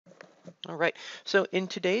All right, so in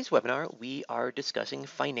today's webinar, we are discussing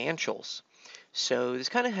financials. So this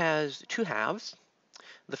kind of has two halves.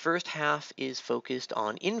 The first half is focused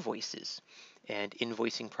on invoices and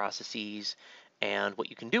invoicing processes and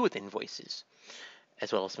what you can do with invoices,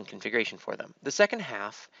 as well as some configuration for them. The second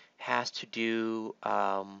half has to do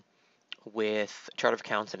with chart of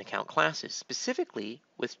accounts and account classes, specifically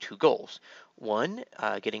with two goals. One,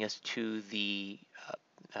 getting us to the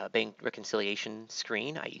bank reconciliation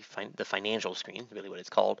screen, i.e. The financial screen, really what it's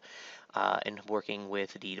called, and working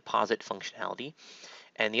with the deposit functionality.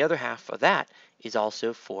 And the other half of that is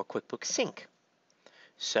also for QuickBooks Sync.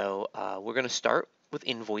 So we're going to start with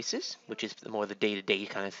invoices, which is more the day-to-day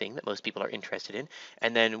kind of thing that most people are interested in,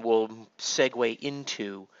 and then we'll segue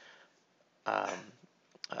into um,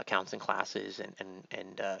 accounts and classes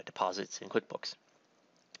and deposits in QuickBooks.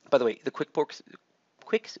 By the way, the QuickBooks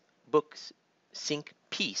Sync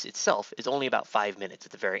piece itself is only about 5 minutes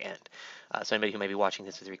at the very end. So anybody who may be watching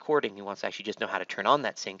this as a recording who wants to actually just know how to turn on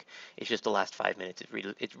that sync, it's just the last 5 minutes.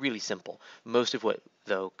 It's really simple. Most of what,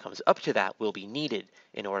 though, comes up to that will be needed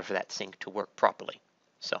in order for that sync to work properly.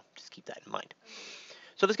 So just keep that in mind.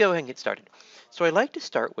 So let's go ahead and get started. So I like to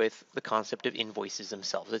start with the concept of invoices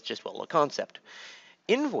themselves. It's just, well, a concept.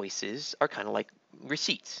 Invoices are kind of like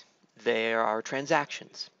receipts. There are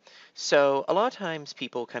transactions. So a lot of times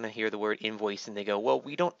people kind of hear the word invoice and they go, well,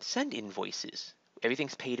 we don't send invoices.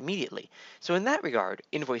 Everything's paid immediately. So in that regard,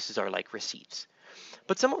 invoices are like receipts.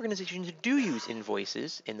 But some organizations do use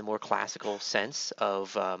invoices in the more classical sense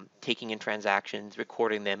of taking in transactions,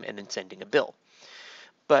 recording them, and then sending a bill.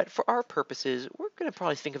 But for our purposes, we're going to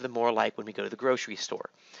probably think of them more like when we go to the grocery store.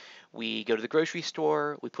 We go to the grocery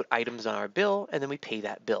store, we put items on our bill, and then we pay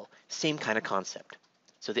that bill. Same kind of concept.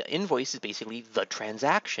 So the invoice is basically the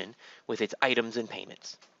transaction with its items and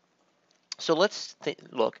payments. So let's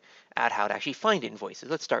look at how to actually find invoices.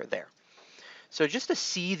 Let's start there. So just to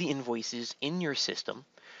see the invoices in your system,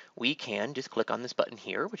 we can just click on this button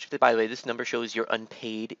here, which, by the way, this number shows your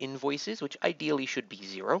unpaid invoices, which ideally should be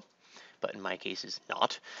 0, but in my case is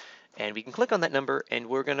not. And we can click on that number, and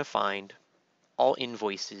we're going to find all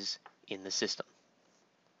invoices in the system.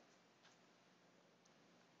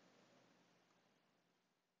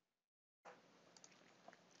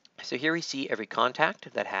 So here we see every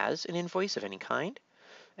contact that has an invoice of any kind,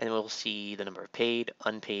 and we'll see the number of paid,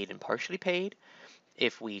 unpaid, and partially paid.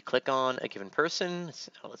 If we click on a given person,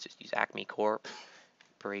 let's just use Acme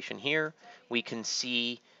Corporation here, we can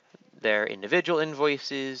see their individual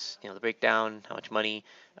invoices, the breakdown, how much money,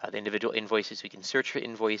 the individual invoices. We can search for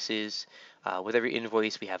invoices. With every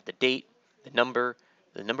invoice, we have the date, the number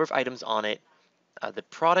of items on it, the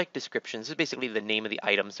product description. This is basically the name of the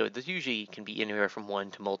item. So this usually can be anywhere from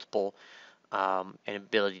 1 to multiple, and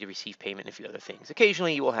ability to receive payment and a few other things.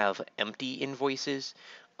 Occasionally you will have empty invoices.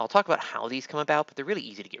 I'll talk about how these come about, but they're really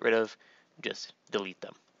easy to get rid of. Just delete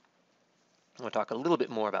them. I'm going to talk a little bit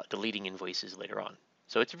more about deleting invoices later on.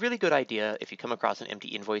 So it's a really good idea if you come across an empty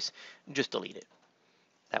invoice, just delete it.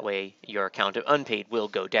 That way your account of unpaid will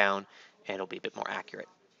go down and it'll be a bit more accurate.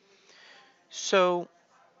 So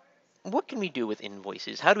what can we do with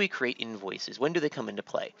invoices? How do we create invoices? When do they come into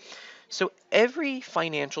play? So every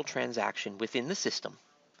financial transaction within the system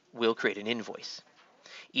will create an invoice,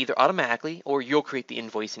 either automatically or you'll create the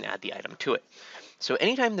invoice and add the item to it. So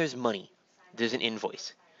anytime there's money, there's an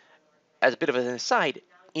invoice. As a bit of an aside,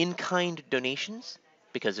 in-kind donations,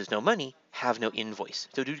 because there's no money, have no invoice.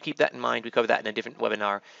 So do keep that in mind. We covered that in a different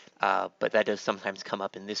webinar, but that does sometimes come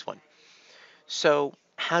up in this one. So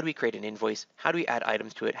how do we create an invoice? How do we add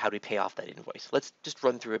items to it? How do we pay off that invoice? Let's just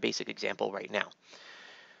run through a basic example right now.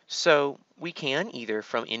 So we can either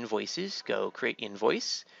from invoices go create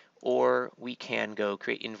invoice, or we can go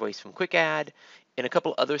create invoice from Quick Add. In a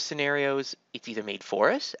couple other scenarios, it's either made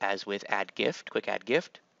for us, as with Add Gift, Quick Add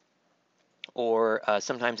Gift, or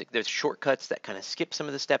sometimes there's shortcuts that kind of skip some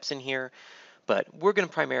of the steps in here. But we're going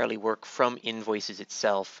to primarily work from invoices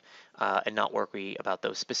itself and not worry about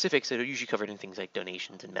those specifics that are usually covered in things like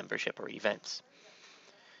donations and membership or events.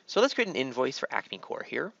 So let's create an invoice for Acme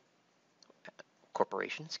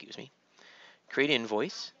Corporation, excuse me. Create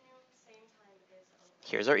invoice.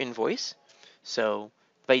 Here's our invoice. So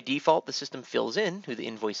by default, the system fills in who the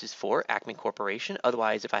invoice is for, Acme Corporation.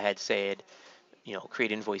 Otherwise, if I had said,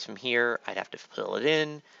 create invoice from here, I'd have to fill it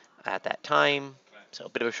in at that time. So a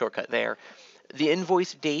bit of a shortcut there. The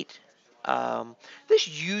invoice date, this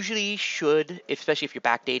usually should, especially if you're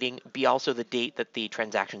backdating, be also the date that the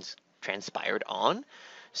transactions transpired on.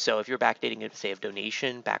 So if you're backdating it, say, of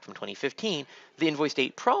donation back from 2015, the invoice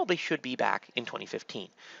date probably should be back in 2015.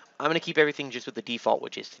 I'm going to keep everything just with the default,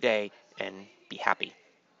 which is today, and be happy.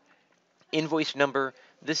 Invoice number,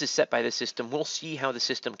 This is set by the system. We'll see how the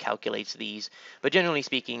system calculates these, but generally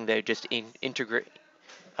speaking, they're just integrate.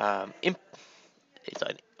 It's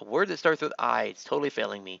a word that starts with I. It's totally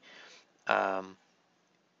failing me.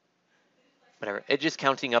 Whatever. It's just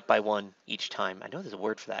counting up by 1 each time. I know there's a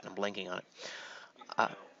word for that, and I'm blanking on it.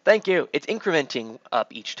 Thank you. It's incrementing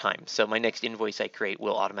up each time. So my next invoice I create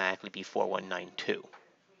will automatically be 4192.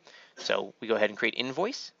 So we go ahead and create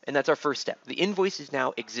invoice, and that's our first step. The invoice is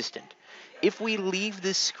now existent. If we leave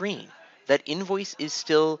this screen, that invoice is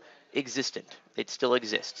still existent. It still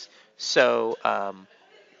exists. So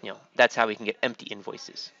that's how we can get empty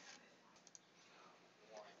invoices.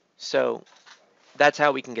 So that's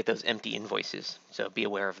how we can get those empty invoices. So be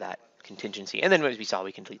aware of that contingency. And then as we saw,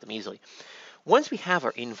 we can delete them easily. Once we have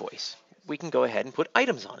our invoice, we can go ahead and put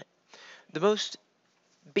items on it. The most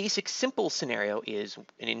basic simple scenario is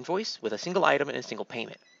an invoice with a single item and a single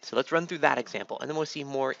payment. So let's run through that example, and then we'll see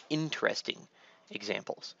more interesting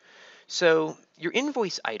examples. So your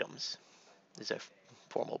invoice items is a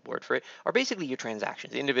formal word for it, are basically your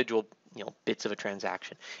transactions, the individual bits of a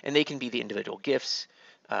transaction. And they can be the individual gifts,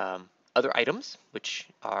 other items, which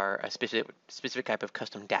are a specific type of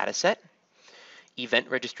custom data set, event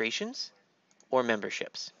registrations, or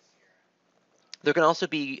memberships. There can also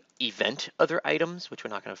be event other items, which we're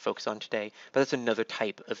not going to focus on today, but that's another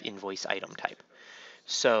type of invoice item type.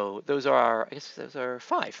 So those are, I guess those are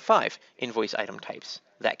five invoice item types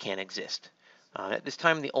that can exist. At this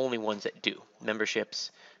time, the only ones that do: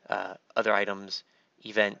 memberships, other items,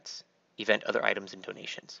 events, event other items, and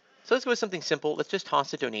donations. So let's go with something simple. Let's just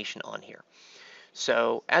toss a donation on here.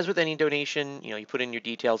 So as with any donation, you put in your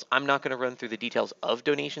details. I'm not going to run through the details of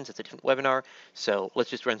donations. It's a different webinar. So let's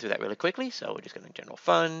just run through that really quickly. So we're just going to general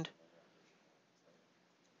fund.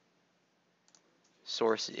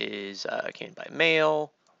 Source is came in by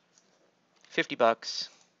mail. 50 bucks.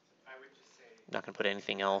 Not going to put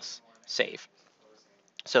anything else. Save.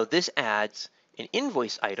 So this adds an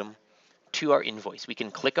invoice item to our invoice. We can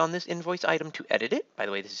click on this invoice item to edit it. By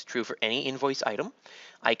the way, this is true for any invoice item.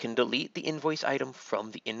 I can delete the invoice item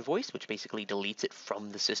from the invoice, which basically deletes it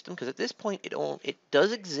from the system, because at this point it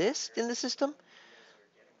does exist in the system.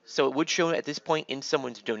 So it would show at this point in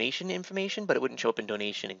someone's donation information, but it wouldn't show up in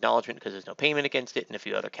donation acknowledgement because there's no payment against it and a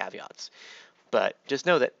few other caveats. But just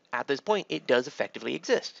know that at this point it does effectively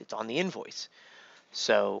exist. It's on the invoice.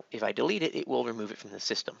 So if I delete it, it will remove it from the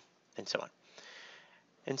system, and so on.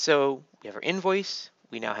 And so we have our invoice,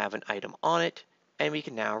 we now have an item on it, and we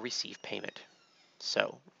can now receive payment.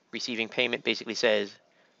 So receiving payment basically says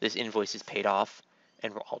this invoice is paid off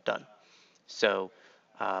and we're all done. So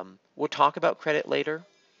we'll talk about credit later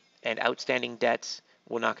and outstanding debts.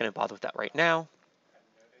 We're not going to bother with that right now.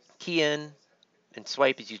 Key in and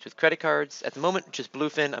swipe is used with credit cards. At the moment, just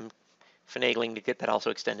Bluefin. I'm finagling to get that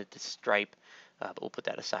also extended to Stripe, but we'll put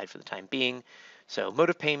that aside for the time being. So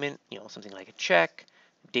mode of payment, something like a check.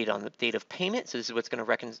 Date on the date of payment. So this is what's going to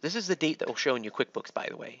reckon. This is the date that will show in your QuickBooks, by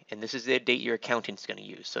the way, and this is the date your accountant's going to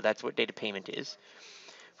use. So that's what date of payment is.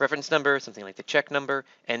 Reference number, something like the check number,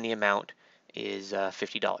 and the amount is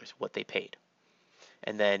 $50, what they paid.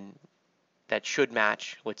 And then that should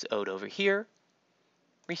match what's owed over here.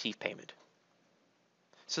 Receive payment.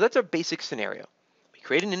 So that's our basic scenario. We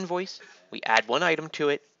create an invoice, we add one item to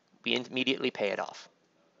it, we immediately pay it off.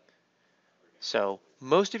 So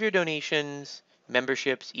most of your donations,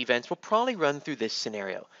 memberships, events will probably run through this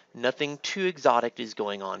scenario. Nothing too exotic is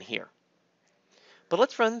going on here. But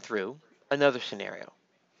let's run through another scenario.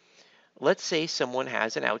 Let's say someone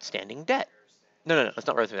has an outstanding debt. No, let's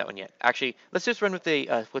not run through that one yet. Actually, let's just run with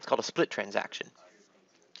the what's called a split transaction.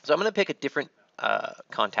 So I'm going to pick a different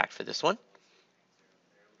contact for this one.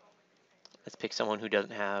 Let's pick someone who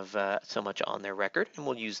doesn't have so much on their record, and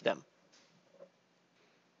we'll use them.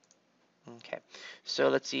 Okay, so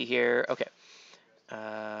let's see here. Okay,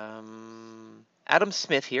 Adam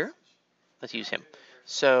Smith here. Let's use him.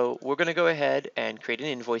 So we're going to go ahead and create an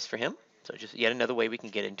invoice for him. So just yet another way we can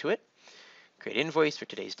get into it. Create an invoice for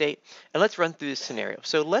today's date. And let's run through this scenario.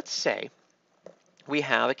 So let's say we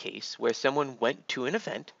have a case where someone went to an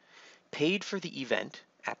event, paid for the event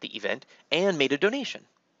at the event, and made a donation.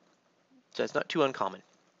 So that's not too uncommon.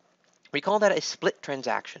 We call that a split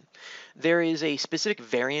transaction. There is a specific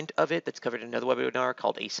variant of it that's covered in another webinar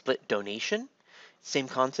called a split donation. Same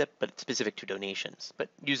concept, but it's specific to donations, but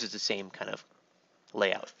uses the same kind of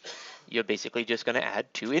layout. You're basically just going to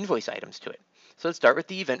add two invoice items to it. So let's start with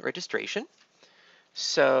the event registration.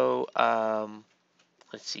 So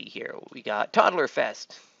let's see here. We got Toddler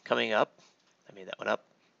Fest coming up. I made that one up.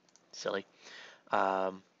 Silly.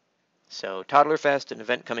 So Toddler Fest, an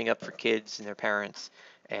event coming up for kids and their parents.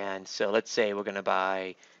 And so let's say we're going to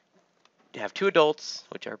buy have 2 adults,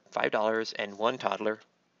 which are $5, and 1 toddler.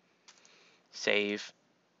 Save.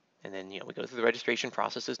 And then, we go through the registration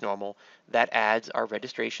process as normal. That adds our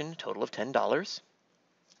registration total of $10,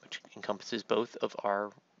 which encompasses both of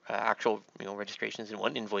our actual registrations in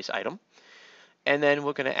one invoice item. And then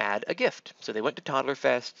we're going to add a gift. So they went to Toddler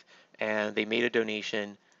Fest and they made a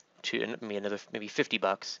donation to maybe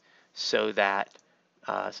 $50, so that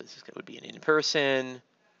so this would be an in-person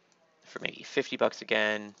for maybe $50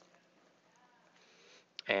 again.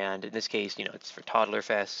 And in this case, it's for Toddler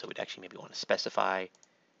Fest, so we'd actually maybe want to specify.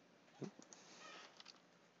 There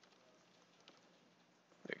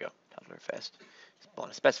you go, Toddler Fest.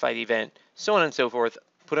 Want to specify the event, so on and so forth.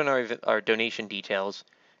 Put in our donation details,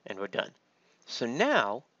 and we're done. So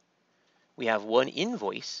now we have one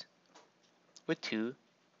invoice with 2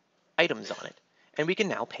 items on it, and we can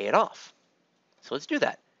now pay it off. So let's do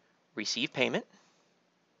that. Receive payment,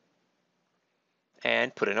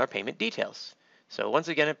 and put in our payment details. So once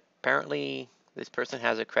again, apparently this person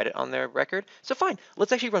has a credit on their record. So fine,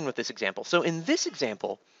 let's actually run with this example. So in this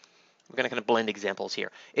example, we're going to kind of blend examples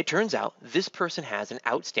here. It turns out this person has an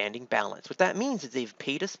outstanding balance. What that means is they've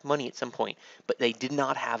paid us money at some point, but they did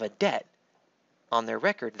not have a debt on their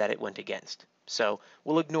record that it went against. So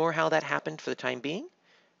we'll ignore how that happened for the time being,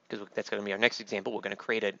 because that's going to be our next example. We're going to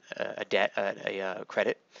create a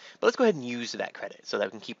credit. But let's go ahead and use that credit so that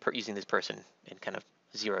we can keep using this person and kind of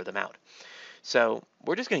zero them out. So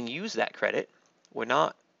we're just going to use that credit. We're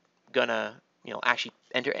not going to actually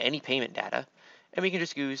enter any payment data, and we can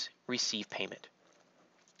just use receive payment.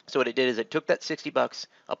 So what it did is it took that $60,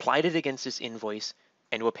 applied it against this invoice,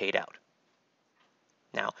 and we're paid out.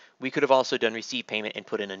 Now, we could have also done receive payment and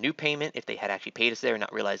put in a new payment if they had actually paid us there and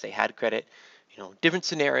not realized they had credit. Different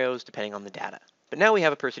scenarios depending on the data. But now we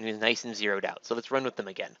have a person who's nice and zeroed out. So let's run with them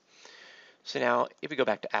again. So now if we go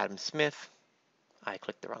back to Adam Smith, I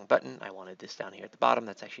clicked the wrong button. I wanted this down here at the bottom.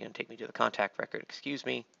 That's actually going to take me to the contact record. Excuse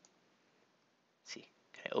me. Let's see.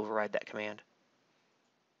 Can I override that command?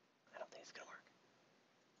 I don't think it's going to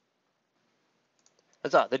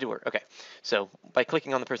work. That did work. Okay. So by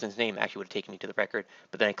clicking on the person's name, actually would have taken me to the record.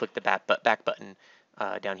 But then I clicked the back button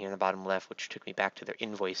down here in the bottom left, which took me back to their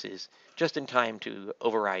invoices just in time to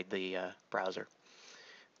override the browser,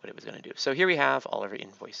 what it was going to do. So here we have all of our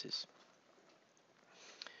invoices.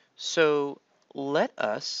 So let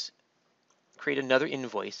us create another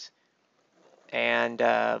invoice, and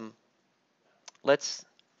let's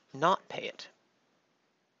not pay it.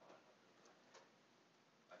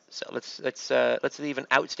 So let's leave an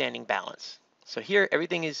outstanding balance. So here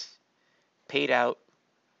everything is paid out.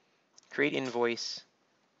 Create invoice.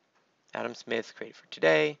 Adam Smith, create for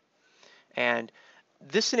today. And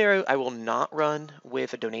this scenario I will not run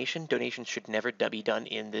with a donation. Donations should never be done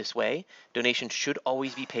in this way. Donations should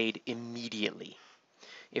always be paid immediately.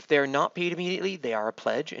 If they're not paid immediately, they are a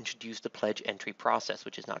pledge and should use the pledge entry process,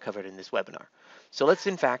 which is not covered in this webinar. So let's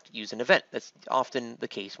in fact use an event. That's often the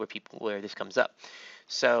case where this comes up.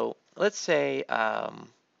 So let's say Adam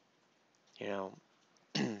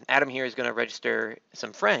here is going to register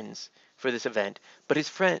some friends for this event, but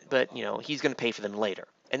he's going to pay for them later.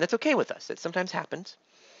 And that's okay with us. That sometimes happens.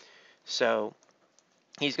 So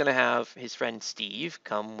he's going to have his friend Steve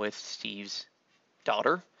come with Steve's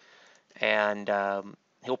daughter, and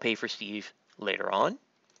he'll pay for Steve later on.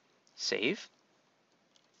 Save.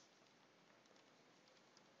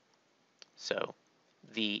 So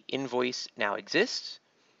the invoice now exists.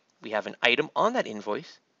 We have an item on that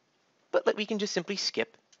invoice, but we can just simply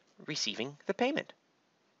skip receiving the payment.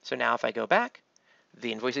 So now if I go back,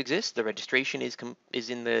 the invoice exists, the registration is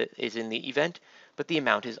in the event, but the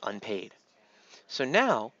amount is unpaid. So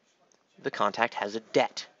now the contact has a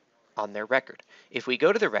debt on their record. If we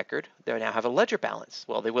go to the record, they now have a ledger balance.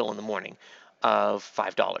 Well, they will in the morning, of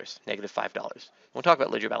 $5, negative $5. We'll talk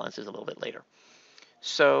about ledger balances a little bit later.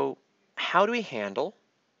 So how do we handle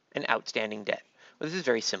an outstanding debt? Well, this is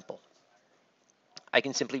very simple. I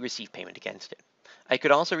can simply receive payment against it. I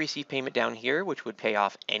could also receive payment down here, which would pay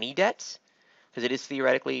off any debts, because it is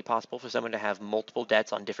theoretically possible for someone to have multiple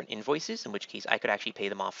debts on different invoices, in which case I could actually pay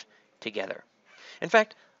them off together. In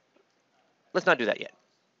fact, let's not do that yet.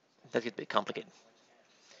 That gets a bit complicated.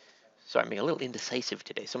 Sorry, I'm being a little indecisive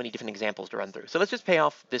today. So many different examples to run through. So let's just pay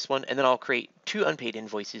off this one, and then I'll create 2 unpaid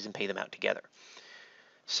invoices and pay them out together.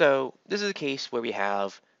 So this is a case where we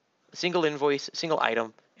have a single invoice, a single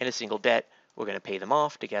item, and a single debt. We're going to pay them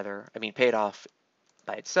off together. Pay it off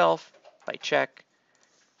by itself, by check,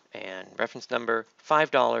 and reference number,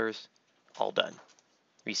 $5, all done.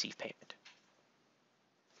 Receive payment.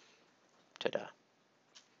 Ta-da.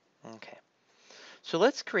 Okay. So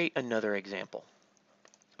let's create another example.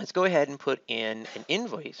 let's go ahead and put in an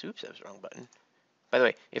invoice. Oops, that was the wrong button. By the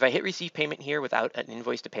way, if I hit receive payment here without an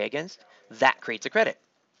invoice to pay against, that creates a credit,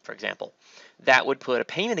 for example. That would put a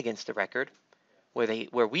payment against the record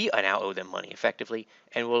where we now owe them money effectively,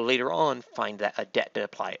 and we'll later on find that a debt to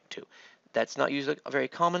apply it to. That's not used very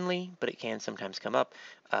commonly, but it can sometimes come up.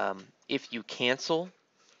 If you cancel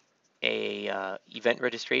a event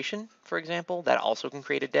registration, for example, that also can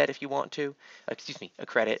create a debt if you want to. Excuse me, a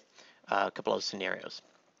credit. A couple of scenarios.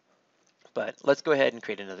 But let's go ahead and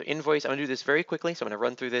create another invoice. I'm going to do this very quickly, so I'm going to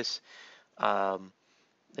run through this.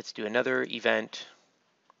 Let's do another event.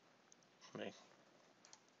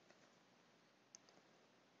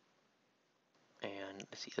 And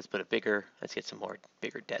let's see, let's put a bigger, let's get some more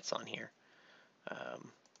bigger debts on here.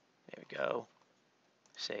 There we go.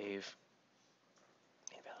 Save.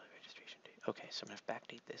 Invalid registration date. Okay, so I'm going to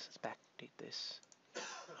backdate this. Let's backdate this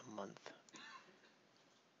a month.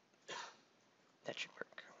 That should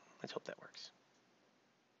work. Let's hope that works.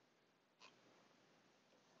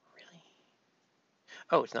 Really?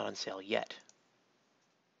 Oh, it's not on sale yet.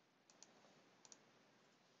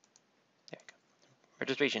 There we go.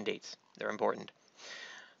 Registration dates. They're important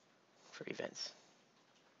for events.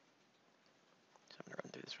 So I'm going to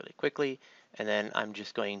run through this really quickly, and then I'm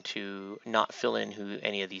just going to not fill in who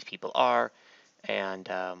any of these people are, and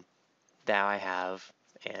now I have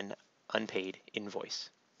an unpaid invoice.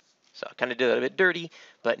 So I kind of did that a bit dirty,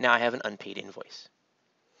 but now I have an unpaid invoice.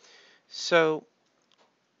 So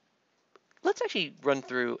let's actually run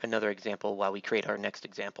through another example while we create our next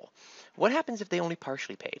example. What happens if they only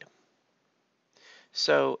partially paid?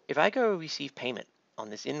 So if I go receive payment on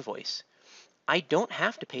this invoice, I don't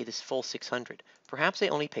have to pay this full 600. Perhaps they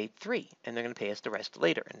only paid 3 and they're going to pay us the rest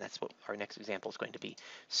later, and that's what our next example is going to be.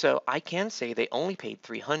 So I can say they only paid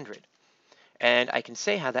 300, and I can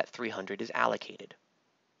say how that 300 is allocated.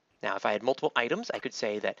 Now, if I had multiple items, I could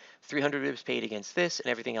say that 300 was paid against this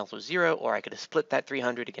and everything else was 0, or I could have split that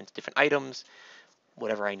 300 against different items,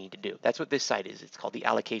 whatever I need to do. That's what this side is. It's called the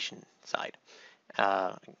allocation side.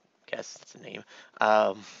 I guess that's the name.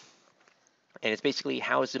 And it's basically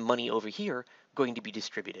how is the money over here going to be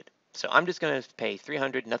distributed. So I'm just going to pay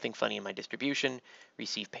 300, nothing funny in my distribution,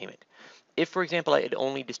 receive payment. If, for example, I had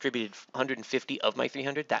only distributed 150 of my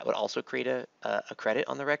 300, that would also create a credit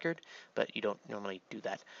on the record, but you don't normally do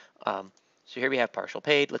that. So here we have partial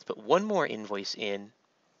paid. Let's put one more invoice in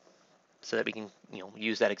so that we can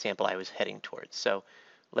use that example I was heading towards. So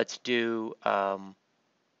let's do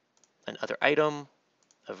another item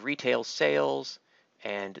of retail sales,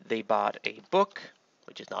 and they bought a book,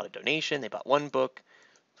 which is not a donation. They bought one book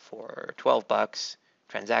for 12 bucks,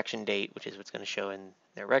 transaction date, which is what's going to show in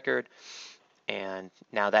their record. And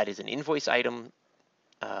now that is an invoice item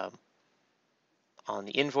on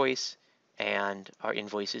the invoice, and our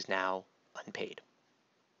invoice is now unpaid.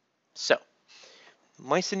 So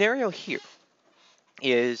my scenario here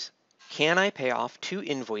is, can I pay off 2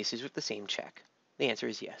 invoices with the same check? The answer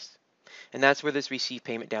is yes. And that's where this receive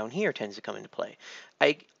payment down here tends to come into play.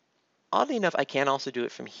 Oddly enough, I can also do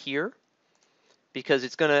it from here, because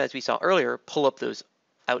it's going to, as we saw earlier, pull up those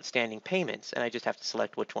outstanding payments, and I just have to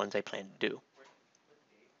select which ones I plan to do.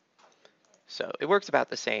 So it works about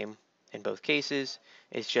the same in both cases.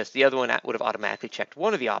 It's just the other one would have automatically checked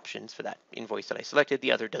one of the options for that invoice that I selected,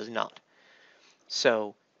 the other does not.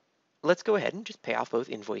 So let's go ahead and just pay off both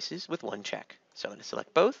invoices with one check. So I'm going to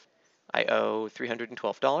select both. I owe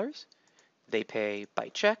 $312. They pay by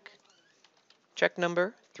check. Check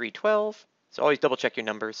number 312. So always double check your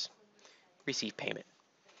numbers. Receive payment.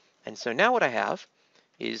 And so now what I have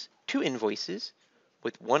is 2 invoices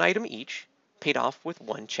with one item each paid off with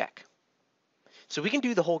one check. So we can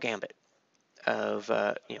do the whole gambit of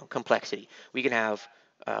complexity. We can have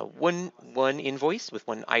one invoice with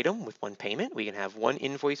one item with one payment. We can have one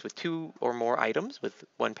invoice with 2 or more items with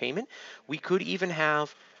one payment. We could even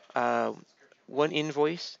have one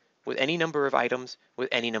invoice with any number of items with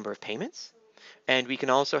any number of payments. And we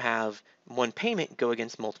can also have one payment go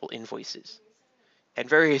against multiple invoices. And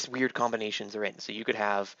various weird combinations are in. So you could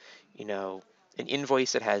have, an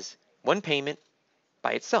invoice that has one payment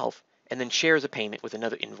by itself and then shares a payment with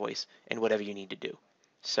another invoice and whatever you need to do.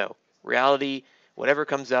 So reality, whatever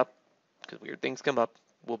comes up, because weird things come up,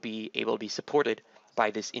 will be able to be supported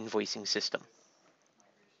by this invoicing system.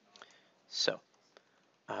 So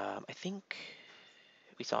I think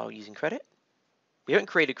we saw using credit. We haven't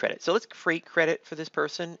created credit. So let's create credit for this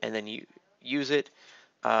person and then you use it.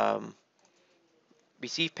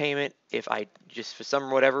 Receive payment if I just, for some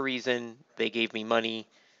whatever reason, they gave me money,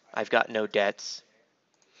 I've got no debts,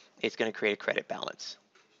 it's going to create a credit balance.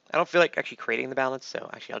 I don't feel like actually creating the balance, so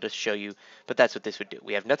actually I'll just show you, but that's what this would do.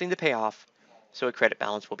 We have nothing to pay off, So a credit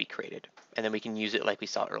balance will be created, and then we can use it like we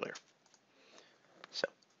saw earlier. So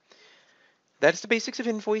that's the basics of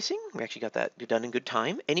invoicing. We actually got that done in good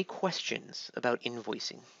time. Any questions about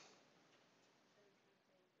invoicing?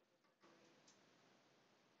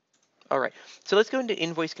 All right, so let's go into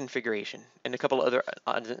invoice configuration and a couple other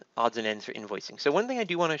odds and ends for invoicing. So one thing I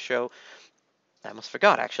do want to show, I almost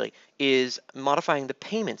forgot actually, is modifying the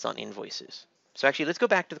payments on invoices. So actually, let's go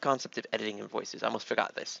back to the concept of editing invoices. I almost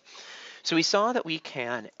forgot this. So we saw that we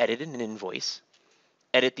can edit an invoice,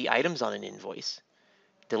 edit the items on an invoice,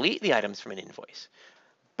 delete the items from an invoice.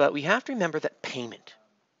 But we have to remember that payment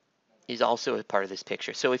is also a part of this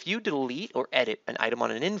picture. So if you delete or edit an item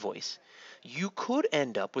on an invoice, you could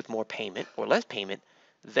end up with more payment or less payment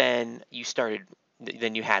than you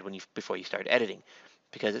had before you started editing.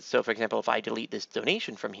 Because it's, so for example, if I delete this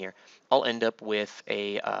donation from here, I'll end up with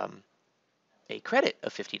a credit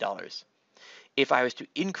of $50. If I was to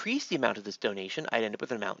increase the amount of this donation, I'd end up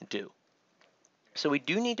with an amount due. So we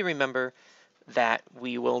do need to remember that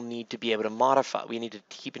we will need to be able to modify. We need to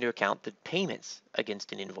keep into account the payments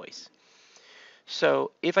against an invoice.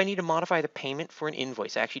 So if I need to modify the payment for an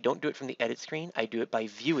invoice, I actually don't do it from the edit screen. I do it by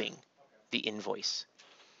viewing the invoice.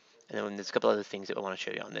 And then there's a couple other things that I want to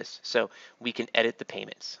show you on this. So we can edit the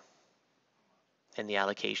payments and the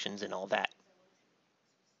allocations and all that.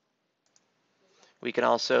 We can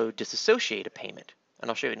also disassociate a payment. And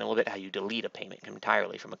I'll show you in a little bit how you delete a payment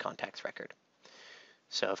entirely from a contacts record.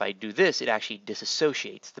 So if I do this, it actually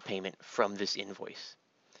disassociates the payment from this invoice.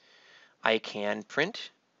 I can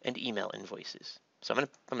print and email invoices. So I'm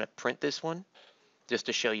going to print this one just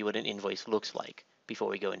to show you what an invoice looks like before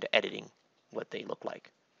we go into editing what they look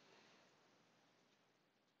like.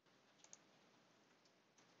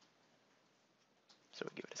 So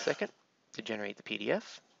we'll give it a second to generate the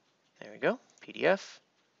PDF. There we go, PDF.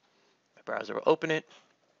 My browser will open it.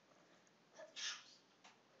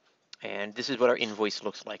 And this is what our invoice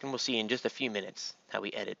looks like. And we'll see in just a few minutes how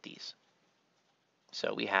we edit these.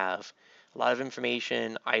 So we have a lot of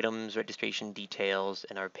information, items, registration details,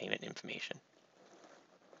 and our payment information.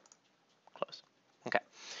 Close. Okay.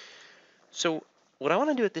 So what I want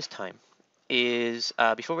to do at this time is,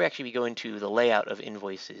 before we actually go into the layout of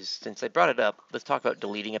invoices, since I brought it up, let's talk about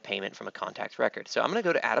deleting a payment from a contacts record. So I'm going to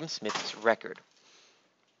go to Adam Smith's record.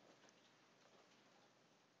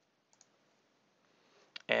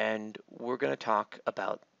 And we're going to talk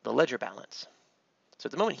about the ledger balance. So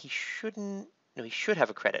at the moment, he should have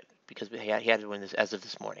a credit because he had one as of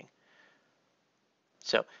this morning.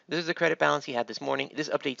 So this is the credit balance he had this morning. This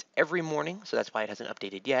updates every morning, so that's why it hasn't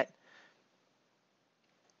updated yet.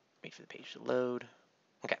 Wait for the page to load.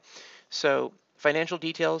 Okay, so financial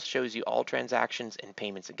details shows you all transactions and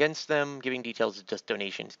payments against them. Giving details is just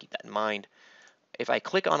donations, keep that in mind. If I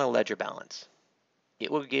click on a ledger balance,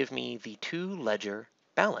 it will give me the to ledger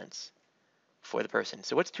balance for the person.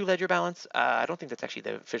 So what's to ledger balance? I don't think that's actually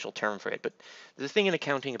the official term for it, but there's a thing in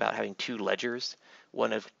accounting about having two ledgers,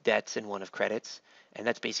 one of debts and one of credits, and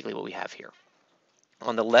that's basically what we have here.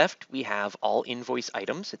 On the left, we have all invoice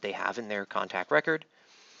items that they have in their contact record,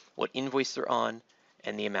 what invoice they're on,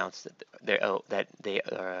 and the amounts that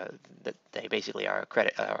they basically are a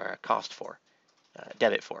credit or a cost for,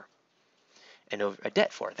 debit for, and over a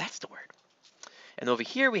debt for. That's the word. And over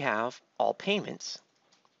here we have all payments,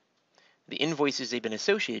 the invoices they've been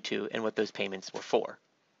associated to, and what those payments were for.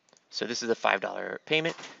 So this is a $5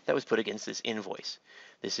 payment that was put against this invoice.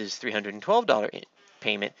 This is $312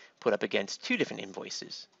 payment put up against two different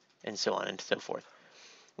invoices, and so on and so forth.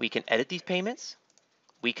 We can edit these payments.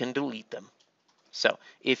 We can delete them. So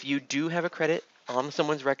if you do have a credit on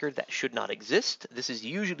someone's record that should not exist, this is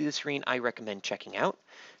usually the screen I recommend checking out,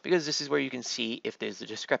 because this is where you can see if there's a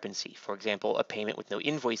discrepancy. For example, a payment with no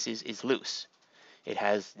invoices is loose. It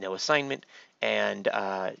has no assignment, and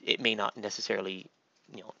it may not necessarily,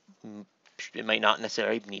 it might not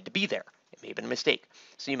necessarily need to be there. It may have been a mistake,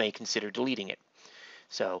 so you may consider deleting it.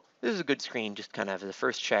 So this is a good screen, just kind of as a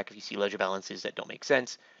first check if you see ledger balances that don't make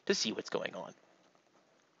sense, to see what's going on.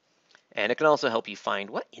 And it can also help you find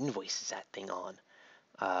what invoice is that thing on,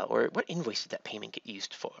 or what invoice did that payment get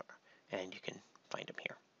used for, and you can find them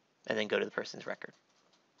here, and then go to the person's record.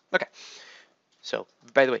 Okay. So,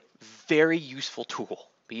 by the way, very useful tool.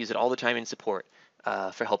 We use it all the time in support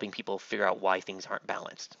for helping people figure out why things aren't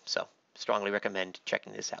balanced. So, strongly recommend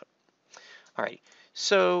checking this out. Alrighty,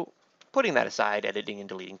 so putting that aside, editing and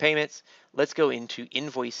deleting payments, let's go into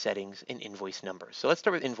invoice settings and invoice numbers. So let's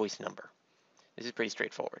start with invoice number. This is pretty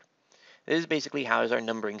straightforward. This is basically how does our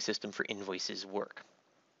numbering system for invoices work.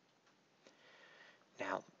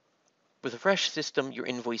 Now, with a fresh system, your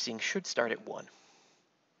invoicing should start at 1.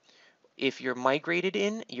 If you're migrated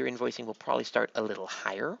in, your invoicing will probably start a little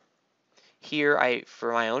higher. Here,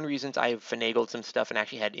 for my own reasons, I've finagled some stuff and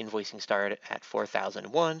actually had invoicing start at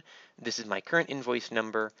 4001. This is my current invoice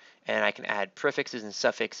number, and I can add prefixes and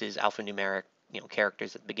suffixes, alphanumeric,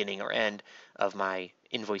 characters at the beginning or end of my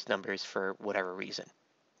invoice numbers for whatever reason.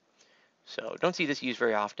 So don't see this used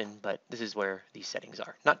very often, but this is where these settings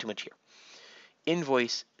are. Not too much here.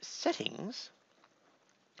 Invoice settings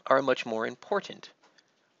are a much more important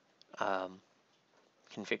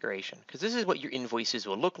configuration, because this is what your invoices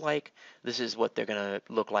will look like. This is what they're going to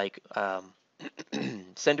look like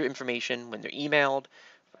sender information when they're emailed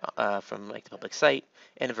from like the public site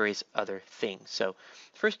and various other things. So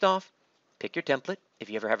first off, pick your template. If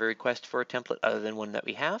you ever have a request for a template other than one that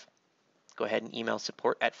we have, go ahead and email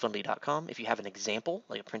support@fundly.com. If you have an example,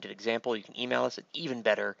 like a printed example, you can email us. It's even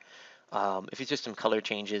better. If it's just some color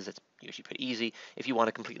changes, that's usually pretty easy. If you want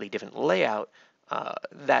a completely different layout,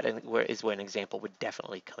 that is where an example would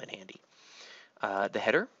definitely come in handy. The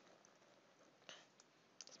header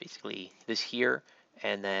is basically this here,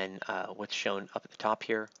 and then what's shown up at the top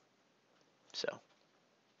here. So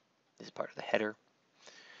this is part of the header.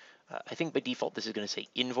 I think by default this is going to say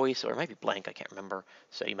invoice, or it might be blank, I can't remember,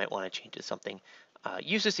 so you might want to change it to something.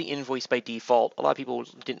 Uses the invoice by default. A lot of people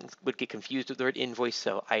would get confused with the word invoice,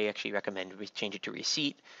 so I actually recommend we change it to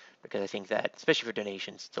receipt, because I think that, especially for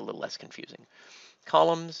donations, it's a little less confusing.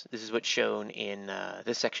 Columns, this is what's shown in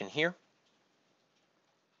this section here.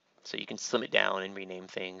 So you can slim it down and rename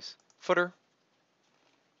things. Footer,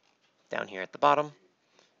 down here at the bottom.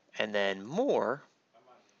 And then more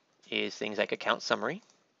is things like account summary.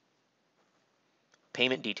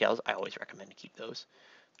 Payment details, I always recommend to keep those.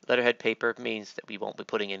 Letterhead paper means that we won't be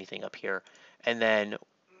putting anything up here. And then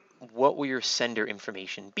what will your sender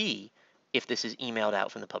information be if this is emailed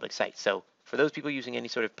out from the public site? So for those people using any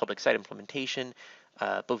sort of public site implementation,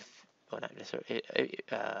 not necessarily,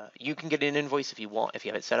 you can get an invoice if you want, if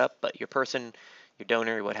you have it set up, but your person, your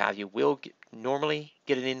donor, what have you, will normally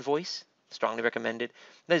get an invoice, strongly recommended.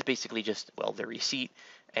 That is basically just, well, the receipt,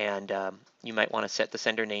 and you might want to set the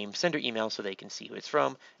sender name, sender email, so they can see who it's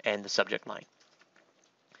from, and the subject line.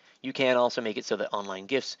 You can also make it so that online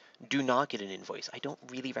gifts do not get an invoice. I don't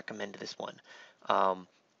really recommend this one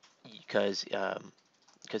because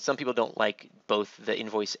some people don't like both the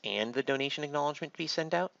invoice and the donation acknowledgement to be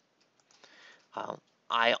sent out.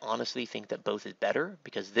 I honestly think that both is better,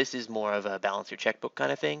 because this is more of a balance your checkbook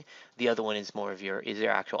kind of thing. The other one is more of your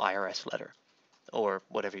actual IRS letter or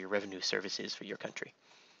whatever your revenue service is for your country.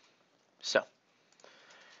 So,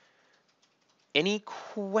 any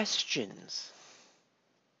questions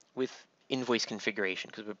with invoice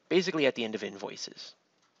configuration? Because we're basically at the end of invoices.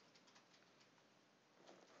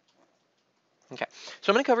 Okay,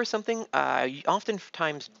 so I'm going to cover something I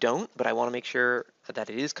oftentimes don't, but I want to make sure that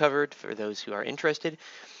it is covered for those who are interested.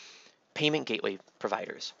 Payment gateway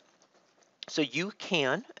providers. So you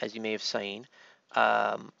can, as you may have seen,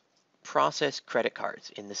 process credit cards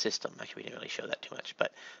in the system. Actually, we didn't really show that too much,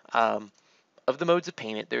 but of the modes of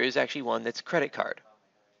payment, there is actually one that's credit card.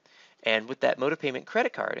 And with that mode of payment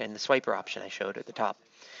credit card and the swiper option I showed at the top,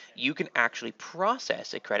 you can actually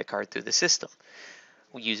process a credit card through the system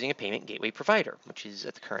using a payment gateway provider, which is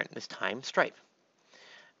at this time Stripe.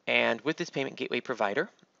 And with this payment gateway provider,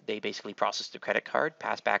 they basically process the credit card,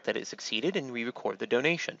 pass back that it succeeded, and re-record the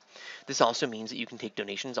donation. This also means that you can take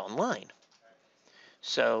donations online.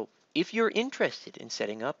 So if you're interested in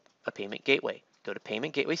setting up a payment gateway, go to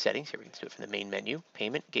Payment Gateway Settings. Here we can do it from the main menu,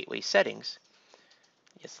 Payment Gateway Settings.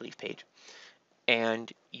 Yes, leave page.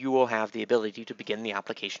 And you will have the ability to begin the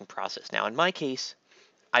application process. Now, in my case,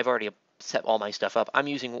 I've already set all my stuff up. I'm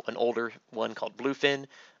using an older one called Bluefin,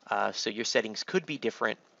 so your settings could be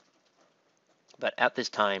different. But at this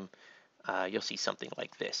time, you'll see something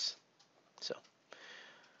like this. So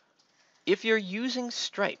if you're using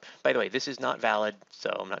Stripe, by the way, this is not valid,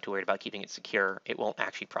 so I'm not too worried about keeping it secure. It won't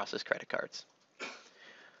actually process credit cards.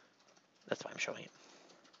 That's why I'm showing it.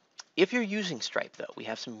 If you're using Stripe, though, we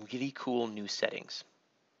have some really cool new settings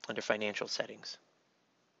under Financial Settings.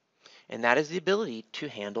 And that is the ability to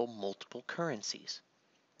handle multiple currencies.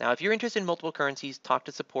 Now, if you're interested in multiple currencies, talk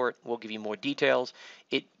to support. We'll give you more details.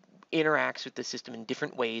 It interacts with the system in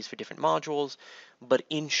different ways for different modules. But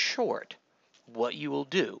in short, what you will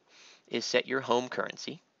do is set your home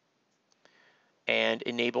currency and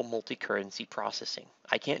enable multi-currency processing.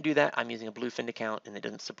 I can't do that. I'm using a Bluefin account, and it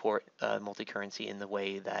doesn't support multi-currency in the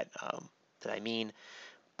way that I mean.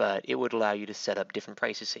 But it would allow you to set up different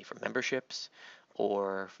prices, say for memberships,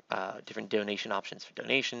 or different donation options for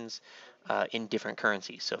donations in different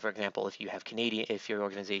currencies. So, for example, if you have if your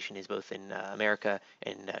organization is both in America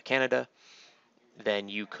and Canada, then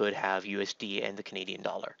you could have USD and the Canadian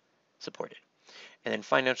dollar supported. And then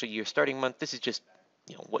financial year starting month, this is just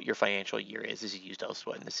what your financial year is. This is used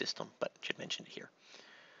elsewhere in the system, but should mention it here.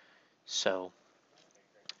 So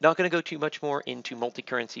not going to go too much more into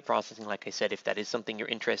multi-currency processing. Like I said, if that is something you're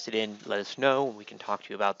interested in, let us know and we can talk to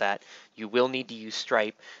you about that. You will need to use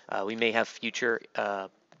Stripe. We may have future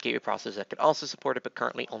gateway processors that could also support it, but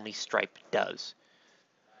currently only Stripe does.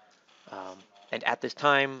 And at this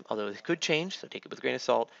time, although it could change, so take it with a grain of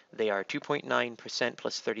salt, they are 2.9%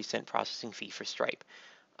 plus 30-cent processing fee for Stripe.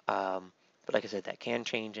 But like I said, that can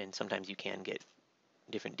change, and sometimes you can get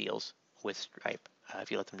different deals with Stripe if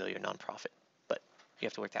you let them know you're a nonprofit. But you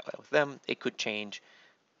have to work that way with them. It could change,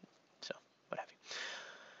 so what have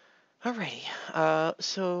you. Alrighty,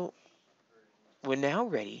 so we're now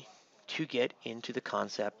ready to get into the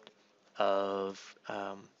concept of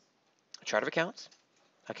chart of accounts,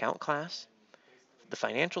 account class, the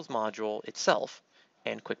financials module itself,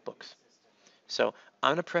 and QuickBooks. So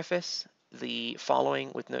I'm going to preface the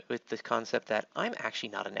following with the concept that I'm actually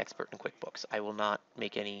not an expert in QuickBooks. I will not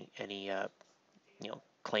make any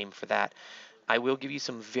claim for that. I will give you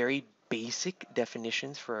some very basic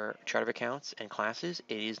definitions for chart of accounts and classes.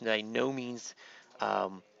 It is by no means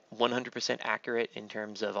 100% accurate in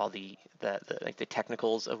terms of all the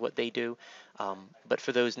technicals of what they do. But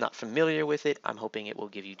for those not familiar with it, I'm hoping it will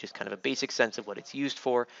give you just kind of a basic sense of what it's used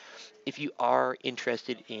for. If you are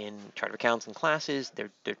interested in chart of accounts and classes,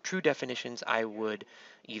 they're true definitions. I would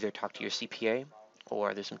either talk to your CPA,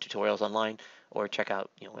 or there's some tutorials online, or check out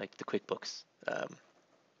like the QuickBooks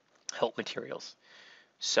help materials.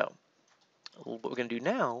 So what we're going to do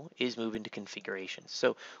now is move into configurations.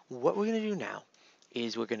 So what we're going to do now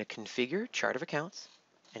is we're going to configure chart of accounts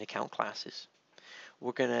and account classes.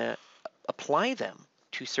 We're going to apply them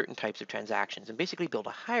to certain types of transactions and basically build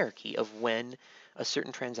a hierarchy of when a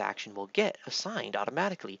certain transaction will get assigned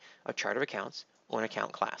automatically a chart of accounts or an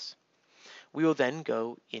account class. We will then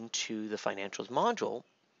go into the financials module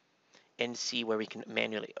and see where we can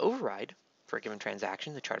manually override for a given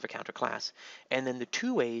transaction the chart of account or class, and then the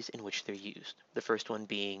two ways in which they're used. The first one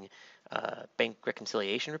being bank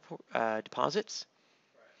reconciliation deposits,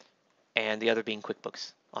 and the other being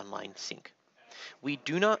QuickBooks Online Sync. We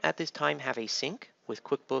do not at this time have a sync with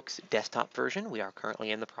QuickBooks desktop version. We are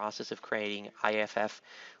currently in the process of creating IFF,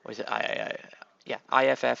 or is it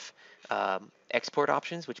IFF export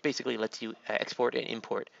options, which basically lets you export and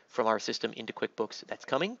import from our system into QuickBooks. That's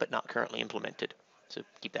coming, but not currently implemented. So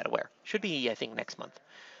keep that aware. Should be, I think, next month,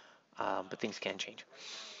 but things can change.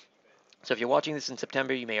 So if you're watching this in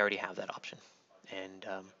September, you may already have that option. And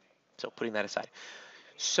so putting that aside.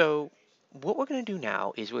 So what we're going to do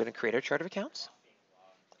now is we're going to create our chart of accounts.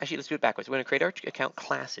 Actually, let's do it backwards. We're going to create our account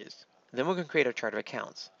classes. Then we're going to create our chart of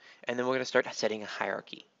accounts. And then we're going to start setting a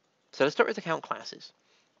hierarchy. So let's start with account classes.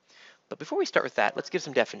 But before we start with that, let's give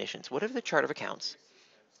some definitions. What are the chart of accounts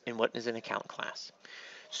and what is an account class?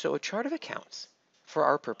 So a chart of accounts, for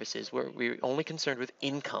our purposes, we're only concerned with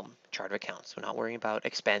income chart of accounts. We're not worrying about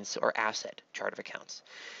expense or asset chart of accounts.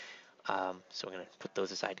 So we're going to put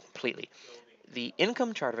those aside completely. The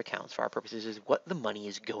income chart of accounts, for our purposes, is what the money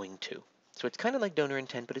is going to. So it's kind of like donor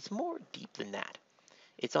intent, but it's more deep than that.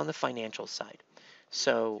 It's on the financial side.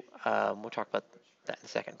 So we'll talk about that in a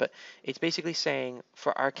second. But it's basically saying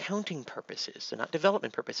for our accounting purposes, so not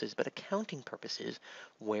development purposes, but accounting purposes,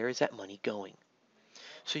 where is that money going?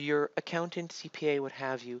 So your accountant, CPA, what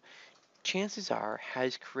have you, chances are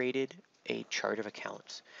has created a chart of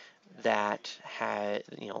accounts that has,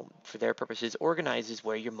 for their purposes, organizes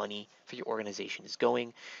where your money for your organization is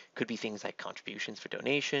going. Could be things like contributions for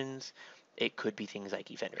donations. It could be things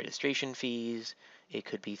like event registration fees. It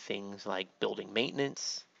could be things like building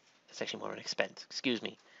maintenance. That's actually more of an expense, excuse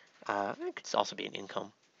me. It could also be an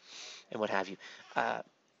income and what have you.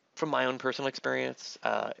 From my own personal experience,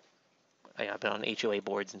 I've been on HOA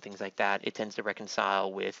boards and things like that. It tends to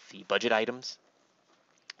reconcile with the budget items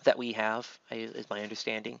that we have, is my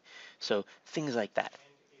understanding. So things like that.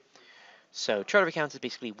 So chart of accounts is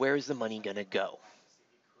basically where is the money going to go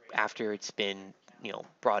after it's been,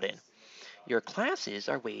 brought in. Your classes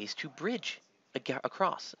are ways to bridge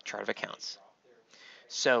across chart of accounts.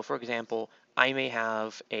 So for example, I may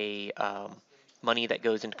have a money that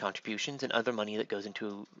goes into contributions and other money that goes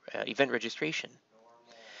into event registration.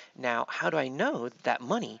 Now, how do I know that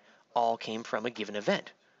money all came from a given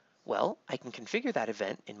event? Well, I can configure that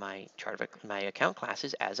event in my my account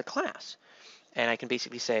classes as a class. And I can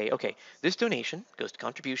basically say, okay, this donation goes to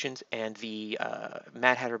contributions and the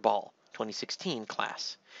Mad Hatter Ball 2016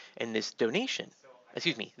 class. And this donation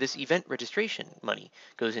excuse me, this event registration money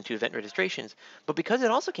goes into event registrations, but because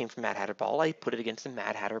it also came from Mad Hatter Ball, I put it against the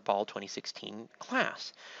Mad Hatter Ball 2016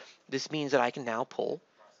 class. This means that I can now pull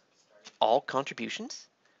all contributions,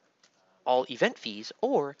 all event fees,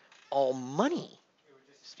 or all money,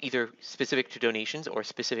 either specific to donations or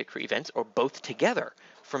specific for events, or both together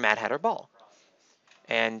for Mad Hatter Ball.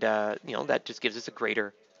 And that just gives us a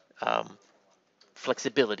greater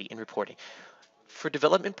flexibility in reporting. For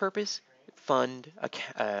development purpose, fund,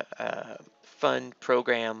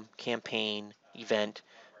 program, campaign, event,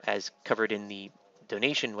 as covered in the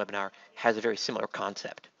donation webinar, has a very similar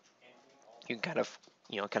concept. You can kind of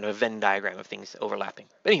a Venn diagram of things overlapping.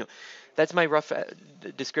 But anyway, that's my rough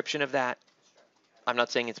description of that. I'm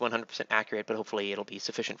not saying it's 100% accurate, but hopefully it'll be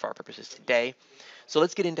sufficient for our purposes today. So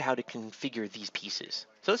let's get into how to configure these pieces.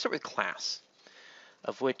 So let's start with class,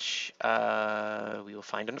 of which we will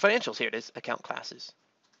find under financials. Here it is, account classes.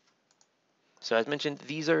 So as mentioned,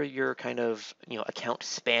 these are your kind of account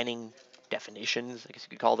spanning definitions, I guess you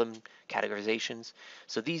could call them categorizations.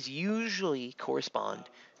 So these usually correspond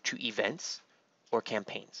to events or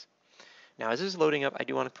campaigns. Now as this is loading up, I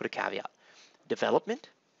do want to put a caveat. Development,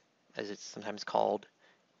 as it's sometimes called,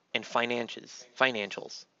 and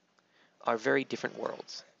financials are very different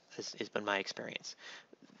worlds, has been my experience.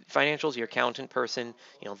 Financials, your accountant person,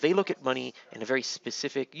 they look at money in a very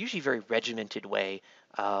specific, usually very regimented way,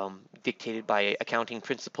 dictated by accounting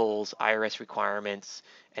principles, IRS requirements,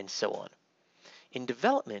 and so on. In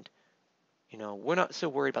development, we're not so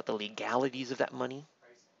worried about the legalities of that money,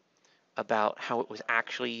 about how it was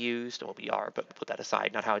actually used. Well, we are, but put that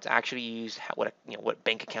aside. Not how it's actually used, what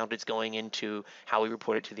bank account it's going into, how we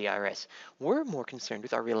report it to the IRS. We're more concerned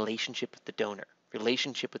with our relationship with the donor,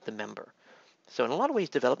 relationship with the member. So in a lot of ways,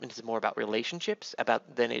 development is more about relationships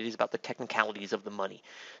than it is about the technicalities of the money.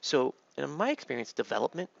 So in my experience,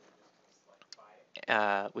 development,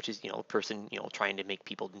 which is a person trying to make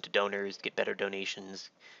people into donors, get better donations,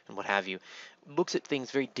 and what have you, looks at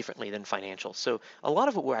things very differently than financial. So a lot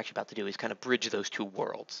of what we're actually about to do is kind of bridge those two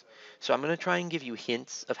worlds. So I'm going to try and give you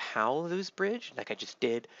hints of how those bridge, like I just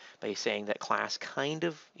did by saying that class kind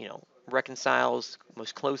of reconciles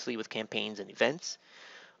most closely with campaigns and events,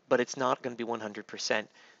 but it's not going to be 100%.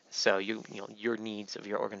 So your needs of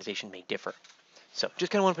your organization may differ. So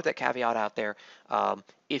just kind of want to put that caveat out there.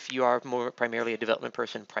 If you are more primarily a development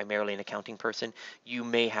person, primarily an accounting person, you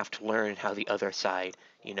may have to learn how the other side,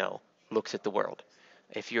 looks at the world.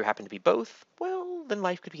 If you happen to be both, well, then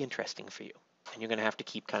life could be interesting for you. And you're going to have to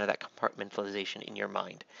keep kind of that compartmentalization in your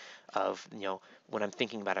mind of, when I'm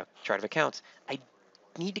thinking about a chart of accounts, I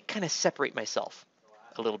need to kind of separate myself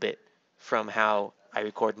a little bit from how I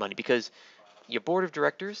record money, because your board of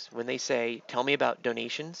directors, when they say, tell me about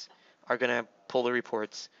donations, are going to pull the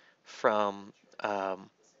reports from,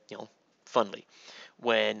 Fundly.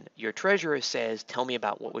 When your treasurer says, tell me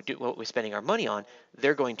about what we're spending our money on,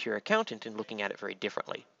 they're going to your accountant and looking at it very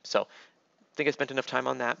differently. So I think I spent enough time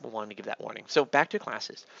on that, but wanted to give that warning. So back to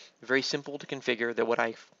classes. Very simple to configure. They're what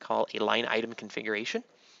I call a line item configuration.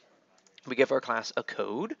 We give our class a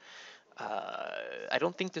code. I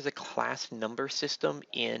don't think there's a class number system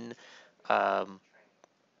in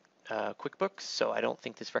QuickBooks, so I don't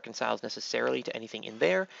think this reconciles necessarily to anything in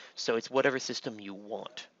there. So it's whatever system you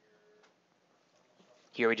want.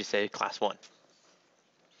 Here we just say class 1.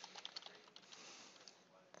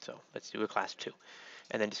 So let's do a class 2.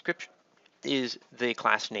 And then description is the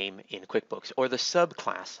class name in QuickBooks, or the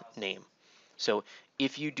subclass name. So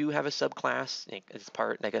if you do have a subclass, as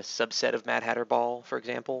part, like a subset of Mad Hatter Ball, for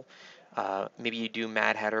example, maybe you do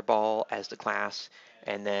Mad Hatter Ball as the class,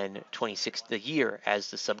 and then 26 the year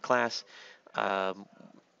as the subclass.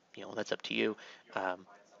 That's up to you.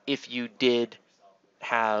 If you did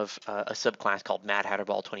have a subclass called Mad Hatter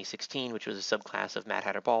Ball 2016, which was a subclass of Mad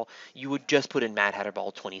Hatter Ball, you would just put in Mad Hatter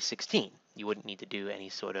Ball 2016. You wouldn't need to do any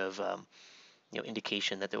sort of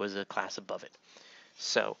indication that there was a class above it.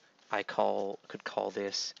 So I could call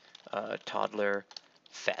this Toddler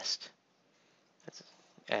Fest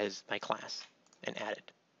as my class and add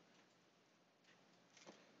it.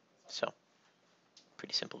 So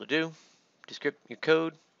pretty simple to do. Your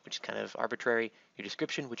code, which is kind of arbitrary. Your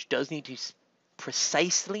description, which does need to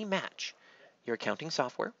precisely match your accounting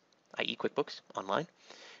software, i.e. QuickBooks Online,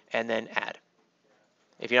 and then add.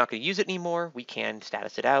 If you're not going to use it anymore, we can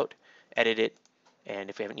status it out, edit it, and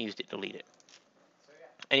if we haven't used it, delete it.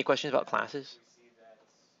 Any questions about classes?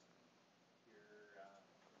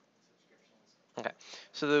 Okay,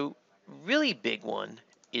 so the really big one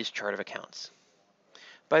is chart of accounts.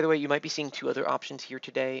 By the way, you might be seeing 2 other options here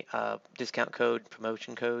today, discount code,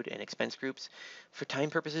 promotion code, and expense groups. For time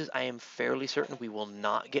purposes, I am fairly certain we will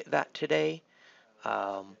not get that today.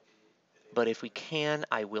 But if we can,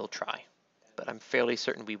 I will try. But I'm fairly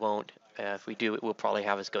certain we won't. If we do, it will probably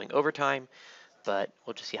have us going overtime, but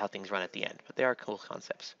we'll just see how things run at the end. But they are cool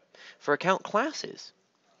concepts. For account classes,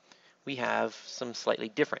 we have some slightly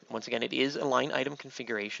different. Once again, it is a line item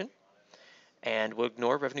configuration, and we'll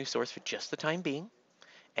ignore revenue source for just the time being,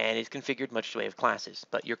 and it's configured much the way of classes.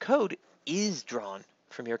 But your code is drawn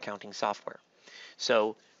from your accounting software.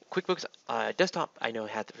 So QuickBooks Desktop, I know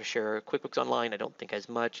had it for sure. QuickBooks Online, I don't think as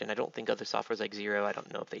much, and I don't think other softwares like Xero, I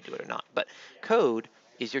don't know if they do it or not. But code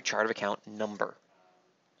is your chart of account number.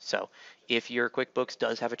 So if your QuickBooks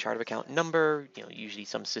does have a chart of account number, usually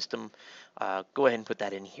some system, go ahead and put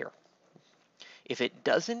that in here. If it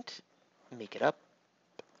doesn't, make it up,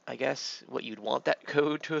 I guess, what you'd want that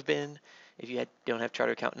code to have been. If you don't have chart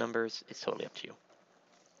of account numbers, it's totally up to you.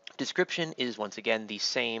 Description is once again the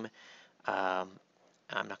same.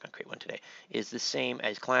 I'm not going to create one today. Is the same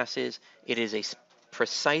as classes. It is a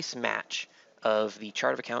precise match of the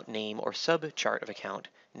chart of account name or sub chart of account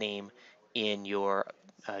name in your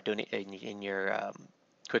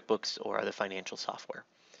QuickBooks or other financial software.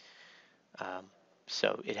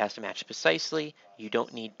 So it has to match precisely. You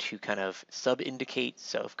don't need to kind of sub-indicate.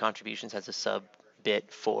 So if contributions has a sub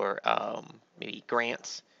bit for maybe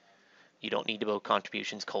grants, you don't need to put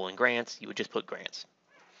contributions : grants. You would just put grants.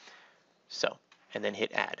 So, and then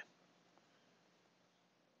hit add.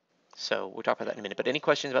 So we'll talk about that in a minute. But any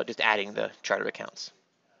questions about just adding the chart of accounts?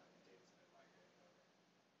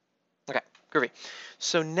 Okay, groovy.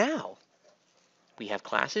 So now we have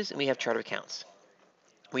classes and we have chart of accounts.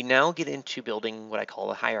 We now get into building what I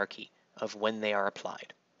call a hierarchy of when they are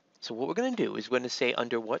applied. So what we're going to do is we're going to say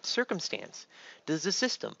under what circumstance does the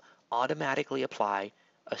system automatically apply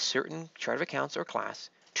a certain chart of accounts or class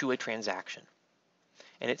to a transaction.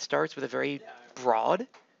 And it starts with a very broad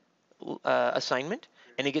assignment,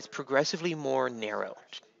 and it gets progressively more narrow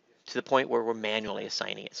to the point where we're manually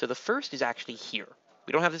assigning it. So the first is actually here.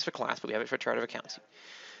 We don't have this for class, but we have it for chart of accounts.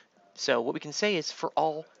 So what we can say is for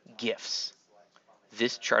all gifts,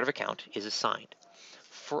 this chart of account is assigned.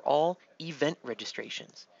 For all event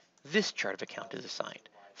registrations, this chart of account is assigned.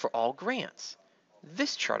 For all grants,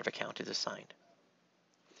 this chart of account is assigned.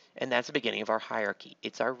 And that's the beginning of our hierarchy.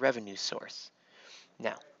 It's our revenue source.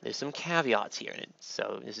 Now, there's some caveats here,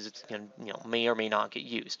 so this is may or may not get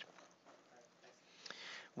used.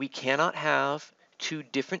 We cannot have two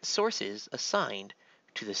different sources assigned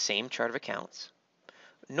to the same chart of accounts,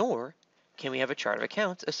 nor can we have a chart of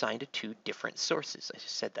accounts assigned to two different sources. I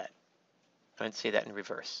just said that. I'm going to say that in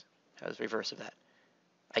reverse. That was the reverse of that.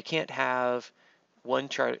 I can't have one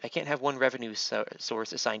revenue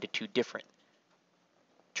source assigned to two different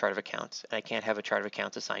chart of accounts, and I can't have a chart of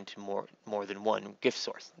accounts assigned to more than one gift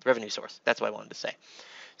source, revenue source. That's what I wanted to say.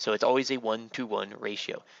 So it's always a 1-to-1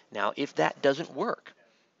 ratio. Now, if that doesn't work,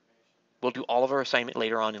 we'll do all of our assignment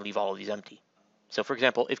later on and leave all of these empty. So for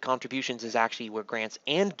example, if contributions is actually where grants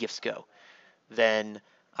and gifts go, then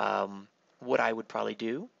what I would probably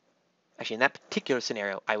do, actually in that particular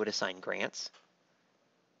scenario, I would assign grants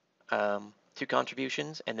to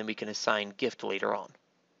contributions, and then we can assign gift later on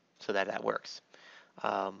so that works.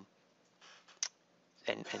 And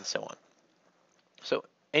so on. So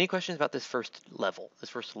any questions about this first level, this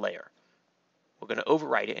first layer? We're going to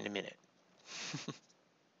override it in a minute.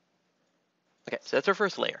 Okay, so that's our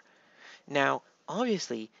first layer. Now,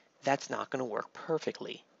 obviously, that's not going to work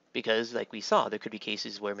perfectly because, like we saw, there could be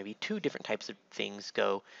cases where maybe two different types of things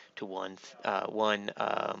go to one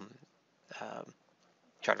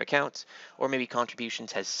chart of accounts, or maybe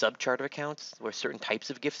contributions has sub-chart of accounts where certain types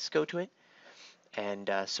of gifts go to it, and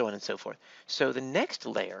so on and so forth. So the next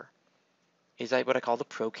layer is what I call the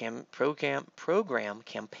program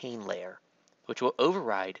campaign layer, which will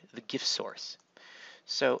override the gift source.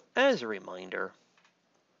 So as a reminder,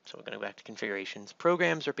 so we're going to go back to configurations.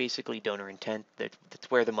 Programs are basically donor intent.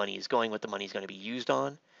 That's where the money is going, what the money is going to be used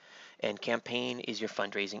on. And campaign is your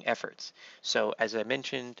fundraising efforts. So as I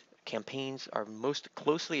mentioned, campaigns are most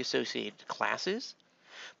closely associated to classes,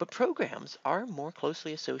 but programs are more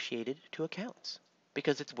closely associated to accounts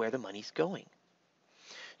because it's where the money's going.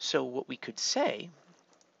 So what we could say,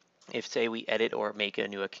 if say we edit or make a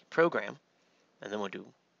new program, and then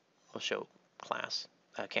we'll show class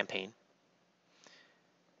campaign.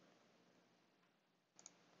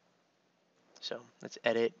 So let's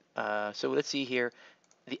edit. So let's see here,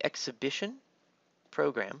 the exhibition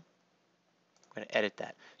program. I'm going to edit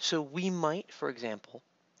that. So we might, for example,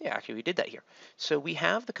 yeah, actually we did that here. So we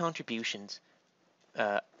have the contributions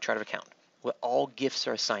chart of account, what all gifts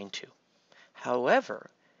are assigned to. However,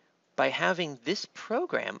 By having this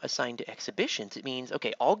program assigned to exhibitions, it means,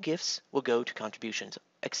 okay, all gifts will go to contributions,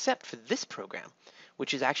 except for this program,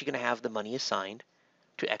 which is actually going to have the money assigned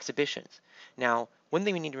to exhibitions. Now, one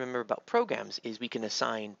thing we need to remember about programs is we can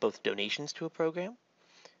assign both donations to a program,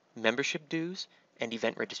 membership dues, and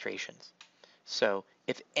event registrations. So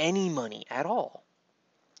if any money at all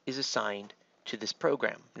is assigned to this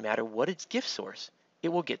program, no matter what its gift source, it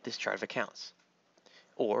will get this chart of accounts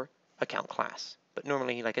or account class. But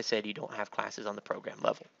normally, like I said, you don't have classes on the program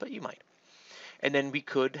level, but you might. And then we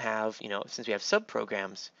could have, since we have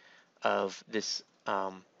sub-programs of this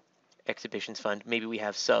exhibitions fund, maybe we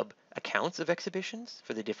have sub-accounts of exhibitions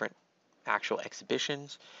for the different actual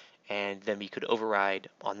exhibitions, and then we could override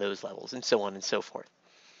on those levels, and so on and so forth.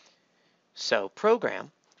 So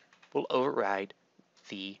program will override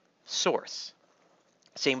the source.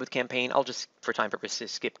 Same with campaign. I'll just, for time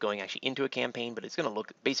purposes, skip going actually into a campaign, but it's going to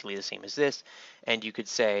look basically the same as this. And you could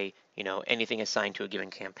say, anything assigned to a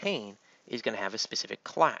given campaign is going to have a specific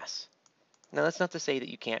class. Now, that's not to say that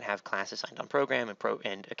you can't have class assigned on program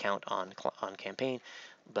and account on campaign,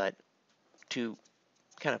 but to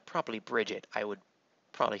kind of properly bridge it, I would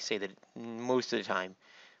probably say that most of the time,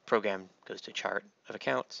 program goes to chart of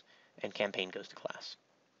accounts and campaign goes to class.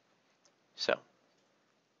 So,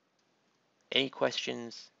 any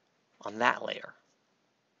questions on that layer?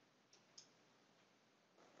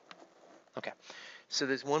 Okay, so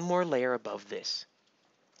there's one more layer above this,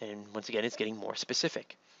 and once again, it's getting more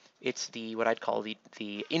specific. It's what I'd call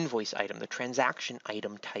the invoice item, the transaction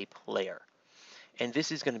item type layer. And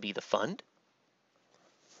this is going to be the fund,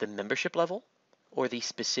 the membership level, or the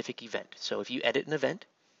specific event. So if you edit an event,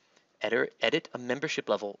 edit a membership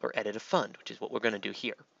level, or edit a fund, which is what we're going to do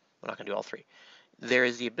here. We're not going to do all three. There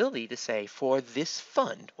is the ability to say for this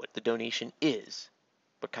fund what the donation is,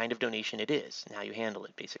 what kind of donation it is, and how you handle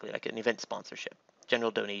it, basically like an event sponsorship,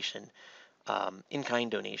 general donation,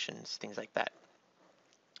 in-kind donations, things like that.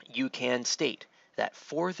 You can state that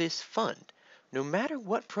for this fund, no matter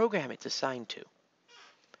what program it's assigned to,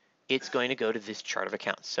 it's going to go to this chart of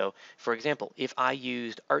accounts. So for example, if I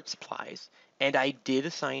used art supplies and I did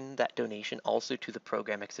assign that donation also to the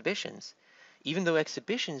program exhibitions, even though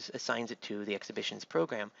exhibitions assigns it to the exhibitions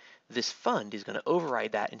program, this fund is going to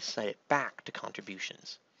override that and assign it back to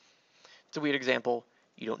contributions. It's a weird example.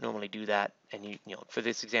 You don't normally do that. And for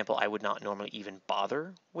this example, I would not normally even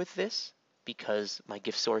bother with this because my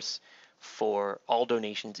gift source for all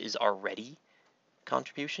donations is already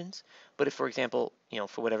contributions. But if, for example,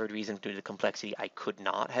 for whatever reason, due to the complexity, I could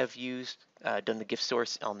not have done the gift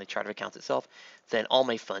source on the chart of accounts itself, then all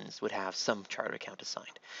my funds would have some chart of account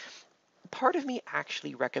assigned. Part of me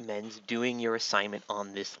actually recommends doing your assignment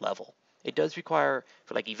on this level. It does require,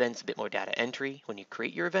 for like events, a bit more data entry when you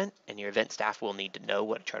create your event, and your event staff will need to know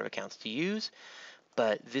what chart of accounts to use,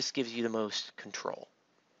 but this gives you the most control.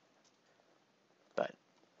 But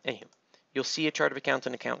anywho, you'll see a chart of accounts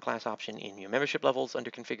and account class option in your membership levels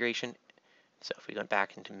under configuration. So if we went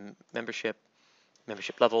back into membership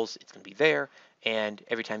levels, it's going to be there, and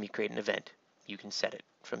every time you create an event, you can set it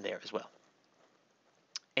from there as well.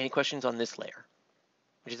 Any questions on this layer,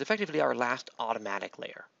 which is effectively our last automatic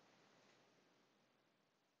layer?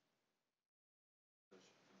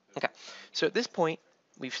 Okay, so at this point,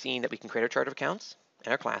 we've seen that we can create our chart of accounts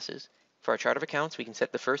and our classes. For our chart of accounts, we can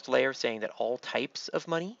set the first layer saying that all types of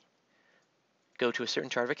money go to a certain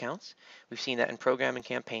chart of accounts. We've seen that in program and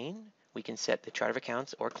campaign, we can set the chart of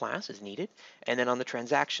accounts or class as needed. And then on the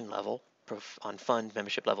transaction level, on fund,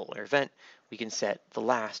 membership level, or event, we can set the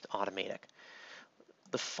last automatic.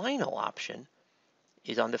 The final option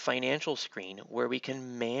is on the financial screen where we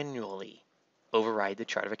can manually override the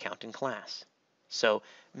chart of account and class. So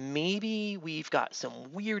maybe we've got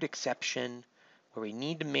some weird exception where we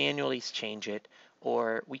need to manually change it,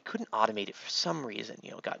 or we couldn't automate it for some reason,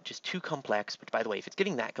 it got just too complex. But by the way, if it's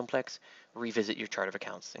getting that complex, revisit your chart of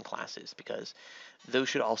accounts and classes, because those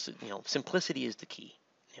should also, simplicity is the key.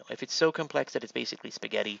 If it's so complex that it's basically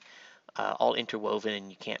spaghetti, all interwoven and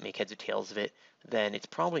you can't make heads or tails of it, then it's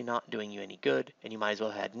probably not doing you any good, and you might as well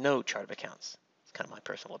have had no chart of accounts. It's kind of my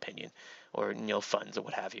personal opinion, or no funds or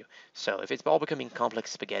what have you. So if it's all becoming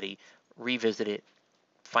complex spaghetti, revisit it,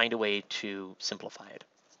 find a way to simplify it.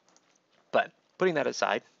 But putting that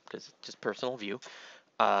aside, because it's just personal view,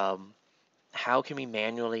 how can we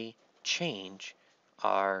manually change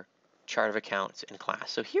our chart of accounts in class?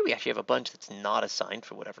 So here we actually have a bunch that's not assigned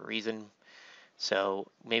for whatever reason. So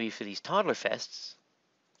maybe for these toddler fests,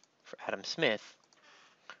 for Adam Smith,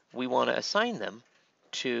 we want to assign them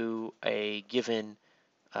to a given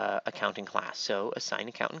accounting class. So assign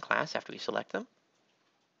accountant class after we select them.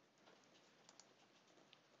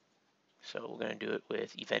 So we're going to do it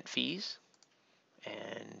with event fees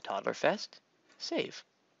and Toddler Fest, save.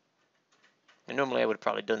 And normally I would have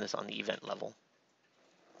probably done this on the event level.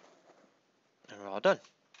 And we're all done.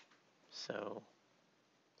 So,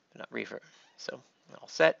 not refer. So, all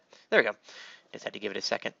set. There we go. Just had to give it a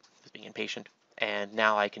second. I was being impatient. And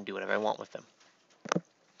now I can do whatever I want with them.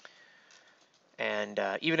 And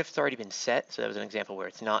even if it's already been set, so that was an example where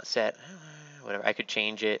it's not set, whatever, I could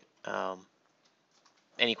change it.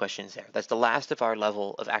 Any questions there? That's the last of our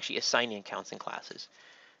level of actually assigning accounts and classes.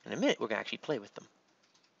 In a minute, we're going to actually play with them.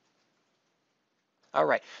 All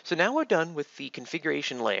right, so now we're done with the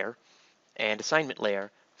configuration layer and assignment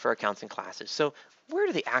layer for accounts and classes. So where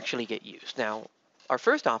do they actually get used? Now, our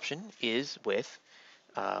first option is with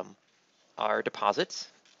our deposits,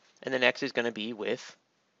 and the next is going to be with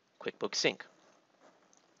QuickBooks Sync.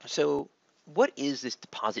 So what is this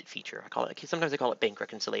deposit feature? Sometimes I call it bank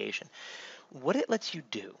reconciliation. What it lets you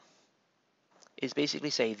do is basically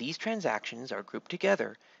say these transactions are grouped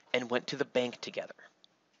together and went to the bank together.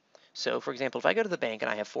 So for example, if I go to the bank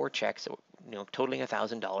and I have 4 checks, totaling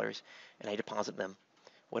 $1,000, and I deposit them,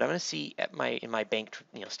 what I'm going to see at in my bank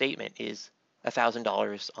statement is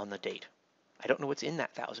 $1,000 on the date. I don't know what's in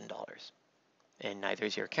that $1,000, and neither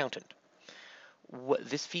is your accountant. What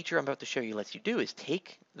this feature I'm about to show you lets you do is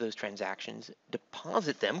take those transactions,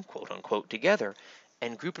 deposit them, quote unquote, together,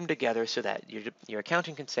 and group them together so that your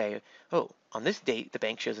accountant can say, oh, on this date, the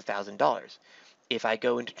bank shows $1,000. If I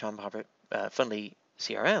go into Tom Fundly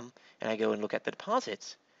CRM and I go and look at the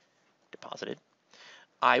deposited,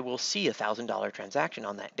 I will see a $1,000 transaction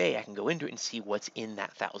on that day. I can go into it and see what's in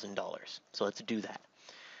that $1,000. So let's do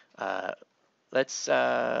that. Let's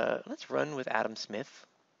run with Adam Smith.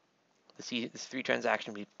 Let's see this 3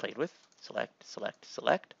 transaction we played with. Select, select,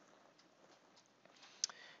 select.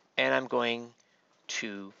 And I'm going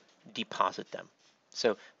to deposit them.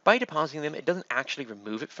 So by depositing them, it doesn't actually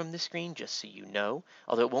remove it from the screen, just so you know,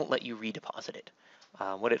 although it won't let you redeposit it.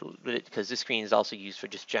 Because this screen is also used for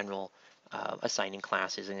just general assigning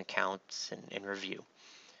classes and accounts and review.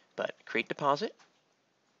 But create deposit.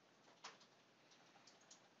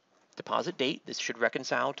 Deposit date, this should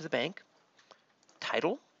reconcile to the bank.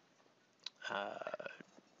 Title.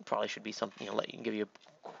 Probably should be something, give you a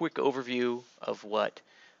quick overview of what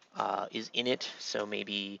is in it. So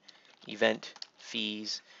maybe event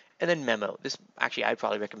fees, and then memo. This actually I'd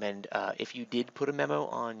probably recommend if you did put a memo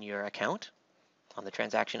on your account, on the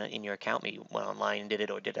transaction in your account, maybe you went online and did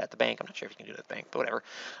it or did it at the bank. I'm not sure if you can do it at the bank, but whatever.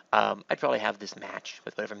 I'd probably have this match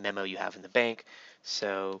with whatever memo you have in the bank.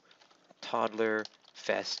 So Toddler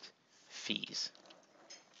Fest fees.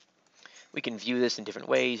 We can view this in different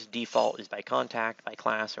ways. Default is by contact, by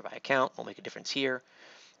class, or by account. We'll make a difference here.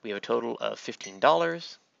 We have a total of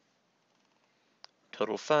 $15.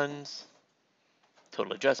 Total funds,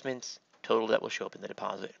 total adjustments, total that will show up in the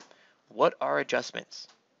deposit. What are adjustments?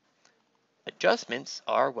 Adjustments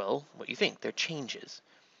are, well, what you think. They're changes.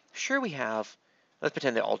 Sure, we have, let's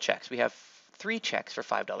pretend they're all checks. We have 3 checks for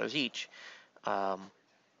 $5 each.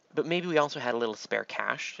 But maybe we also had a little spare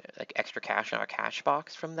cash, like extra cash in our cash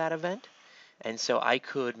box from that event. And so I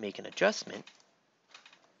could make an adjustment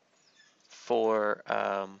for,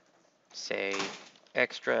 say,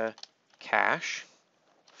 extra cash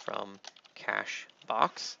from cash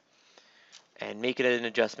box and make it an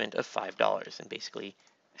adjustment of $5 and basically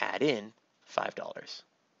add in $5.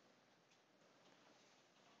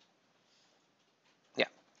 Yeah,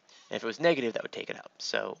 and if it was negative, that would take it out.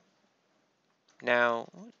 So now,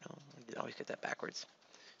 no, I did always get that backwards.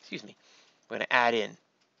 Excuse me. We're going to add in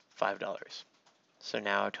 $5. So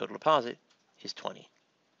now our total deposit is 20.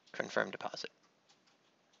 Confirm deposit.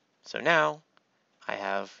 So now I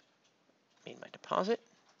have made my deposit.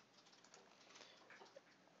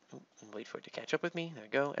 And wait for it to catch up with me. There we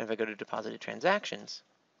go. And if I go to deposited transactions,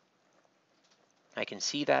 I can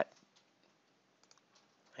see that.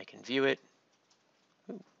 I can view it.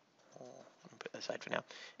 Ooh, I'll put that aside for now.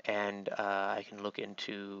 And I can look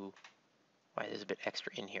into why there's a bit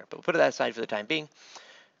extra in here, but we'll put that aside for the time being.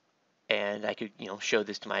 And I could, show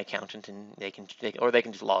this to my accountant, and they can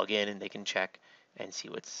just log in and they can check and see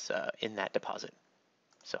what's in that deposit.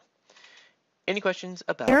 So, any questions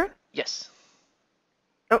about? Eric? Yes.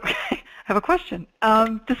 Okay, I have a question.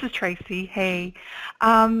 This is Tracy. Hey.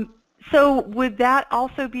 So would that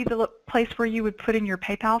also be the place where you would put in your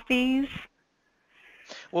PayPal fees?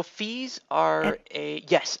 Well, fees are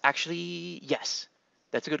yes, actually, yes.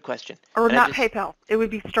 That's a good question. Or and not PayPal. It would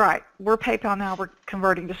be Stripe. We're PayPal now. We're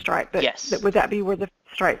converting to Stripe. But yes. Would that be where the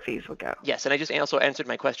Stripe fees would go? Yes, and I just also answered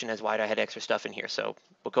my question as why I had extra stuff in here. So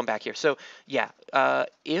we'll come back here. So yeah, what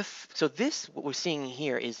we're seeing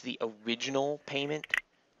here is the original payment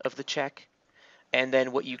of the check. And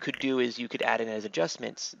then what you could do is you could add in as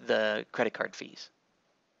adjustments the credit card fees,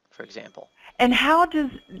 for example. And how does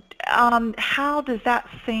that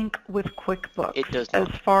sync with QuickBooks It does as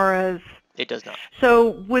not. far as It does not. so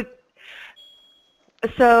with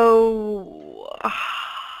so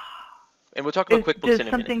And we'll talk about QuickBooks does in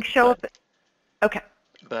a something minute. show up? Okay.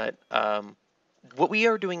 But what we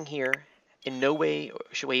are doing here in no way,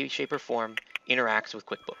 shape, or form interacts with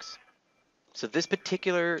QuickBooks. So this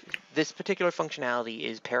particular functionality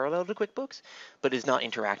is parallel to QuickBooks, but is not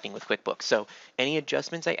interacting with QuickBooks. So any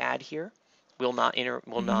adjustments I add here will not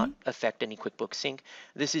affect any QuickBooks sync.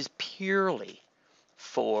 This is purely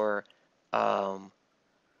for just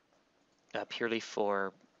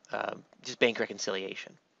bank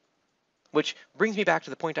reconciliation. Which brings me back to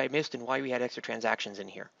the point I missed and why we had extra transactions in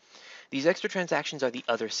here. These extra transactions are the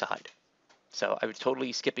other side. So I was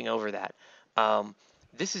totally skipping over that.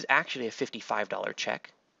 This is actually a $55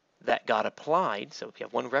 check that got applied. So if you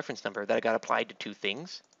have one reference number, that got applied to two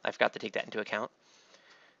things. I forgot to take that into account.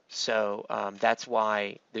 So that's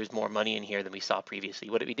why there's more money in here than we saw previously.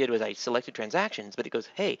 What we did was I selected transactions, but it goes,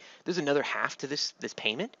 hey, there's another half to this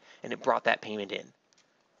payment, and it brought that payment in.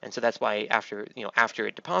 And so that's why after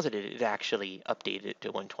it deposited, it actually updated it to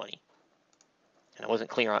 120. And I wasn't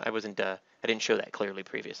clear on, I didn't show that clearly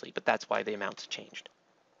previously, but that's why the amounts changed.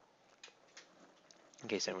 In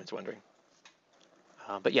case anyone's wondering.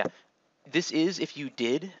 But yeah, this is if you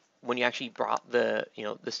did, when you actually brought the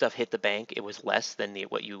stuff hit the bank, it was less than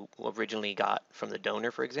what you originally got from the donor,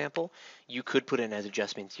 for example. You could put in as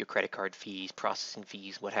adjustments your credit card fees, processing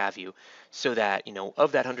fees, what have you, so that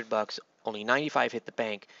of that $100, only 95 hit the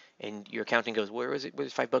bank, and your accountant goes, where is it?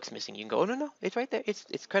 Where's $5 missing? You can go, oh no, it's right there.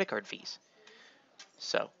 It's credit card fees.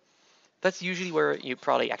 So that's usually where you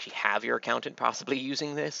probably actually have your accountant possibly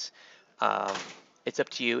using this. It's up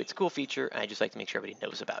to you. It's a cool feature, and I just like to make sure everybody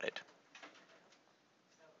knows about it.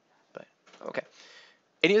 But okay.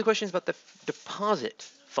 Any other questions about the deposit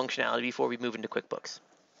functionality before we move into QuickBooks?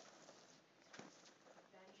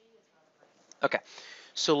 Okay.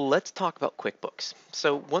 So let's talk about QuickBooks.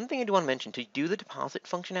 So one thing I do want to mention, to do the deposit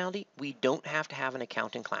functionality, we don't have to have an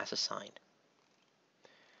accounting class assigned.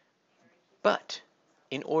 But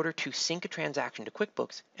in order to sync a transaction to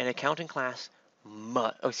QuickBooks, an accounting class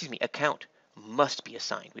account must be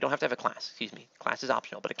assigned. We don't have to have a class, Class is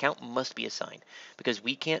optional, but account must be assigned because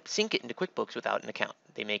we can't sync it into QuickBooks without an account.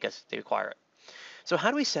 They require it. So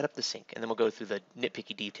how do we set up the sync? And then we'll go through the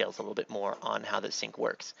nitpicky details a little bit more on how the sync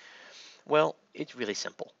works. Well, it's really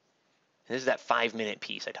simple. And this is that 5-minute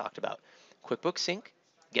piece I talked about. QuickBooks Sync,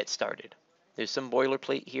 get started. There's some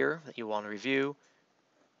boilerplate here that you want to review.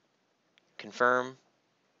 Confirm,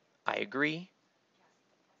 I agree.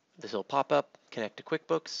 This will pop up, connect to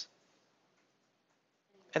QuickBooks,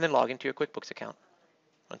 and then log into your QuickBooks account.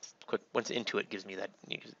 Once Intuit gives me that,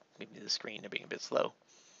 maybe the screen, they're being a bit slow.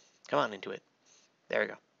 Come on, Intuit. There we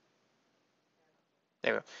go.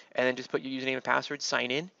 There we go. And then just put your username and password,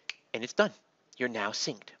 sign in, and it's done. You're now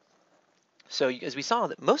synced. So as we saw,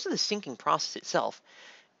 that most of the syncing process itself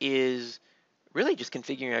is really just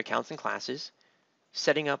configuring your accounts and classes,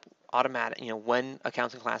 setting up automatic, when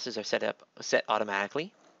accounts and classes are set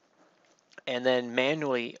automatically, and then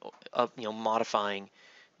manually, modifying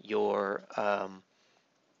your,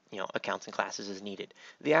 accounts and classes as needed.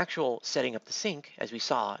 The actual setting up the sync, as we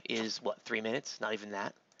saw, is what, 3 minutes? Not even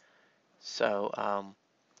that. So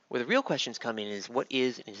where the real questions come in is what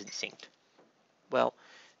is and isn't synced. Well,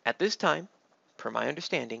 at this time, per my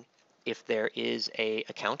understanding, if there is an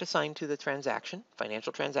account assigned to the transaction,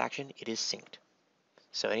 financial transaction, it is synced.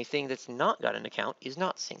 So anything that's not got an account is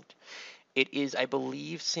not synced. It is, I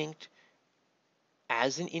believe, synced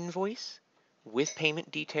as an invoice with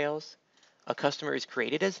payment details. A customer is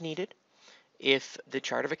created as needed. If the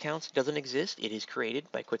chart of accounts doesn't exist, it is created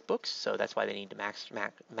by QuickBooks, so that's why they need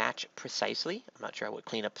to match precisely. I'm not sure what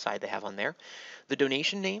cleanup side they have on there. The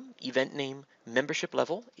donation name, event name, membership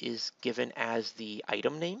level is given as the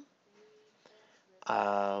item name.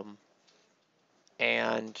 And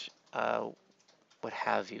what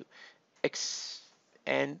have you.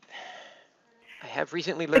 And I have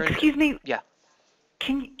recently learned... Excuse me. Yeah.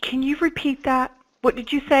 Can you repeat that? What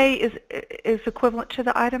did you say is equivalent to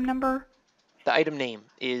the item number? The item name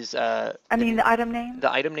is... the item name?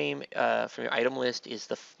 The item name from your item list is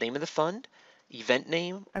the name of the fund, event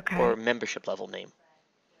name, or membership level name.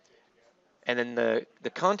 And then the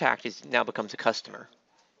contact now becomes a customer.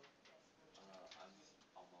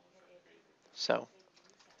 So,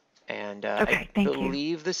 and I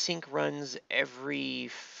believe the sync runs every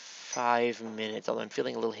 5 minutes, although I'm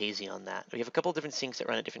feeling a little hazy on that. We have a couple of different syncs that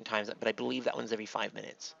run at different times, but I believe that one's every 5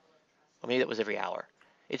 minutes. Or maybe that was every hour.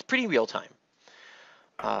 It's pretty real time.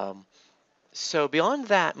 So beyond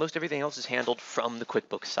that, most everything else is handled from the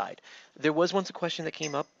QuickBooks side. There was once a question that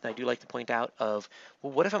came up that I do like to point out of,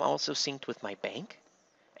 well, what if I'm also synced with my bank?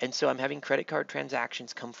 And so I'm having credit card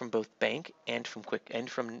transactions come from both bank and from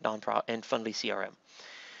Fundly CRM.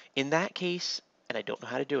 In that case, and I don't know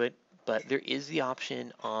how to do it, but there is the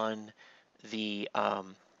option on the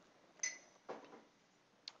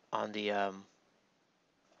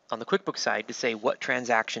QuickBooks side to say what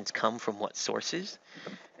transactions come from what sources.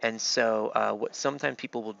 And so what sometimes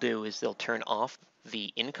people will do is they'll turn off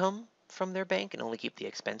the income from their bank and only keep the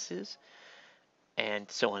expenses, and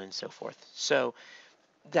so on and so forth. So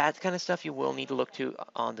that kind of stuff you will need to look to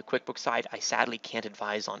on the QuickBooks side. I sadly can't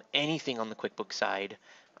advise on anything on the QuickBooks side.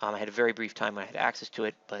 I had a very brief time when I had access to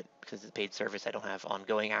it, but because it's a paid service, I don't have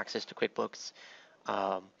ongoing access to QuickBooks.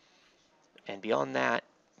 And beyond that,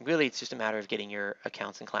 really it's just a matter of getting your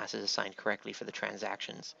accounts and classes assigned correctly for the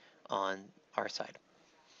transactions on our side.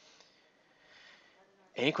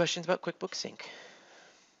 Any questions about QuickBooks Sync?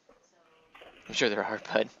 I'm sure there are,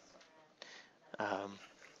 but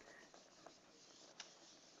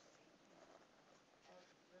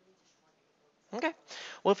okay.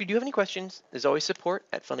 Well, if you do have any questions, there's always support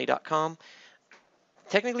at fundly.com.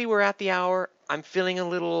 Technically, we're at the hour. I'm feeling a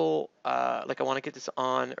little like I want to get this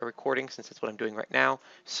on a recording since that's what I'm doing right now.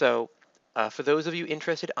 So for those of you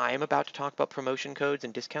interested, I am about to talk about promotion codes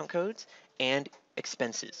and discount codes and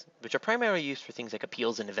expenses, which are primarily used for things like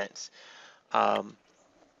appeals and events.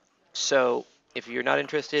 So if you're not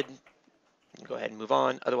interested, go ahead and move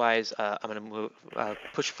on. Otherwise, I'm going to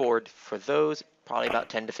push forward for those, probably about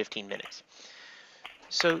 10 to 15 minutes.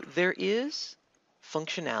 So there is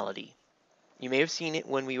functionality. You may have seen it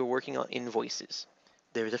when we were working on invoices.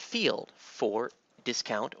 There's a field for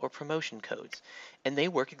discount or promotion codes, and they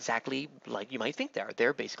work exactly like you might think they are.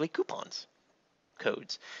 They're basically coupons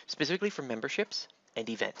codes, specifically for memberships and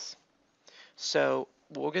events. So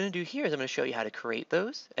what we're going to do here is I'm going to show you how to create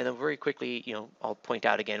those, and then very quickly, I'll point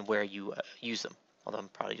out again where you use them, although I'm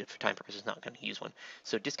probably, for time purposes, not going to use one.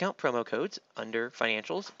 So discount promo codes under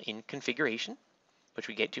financials in configuration, which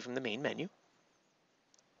we get to from the main menu.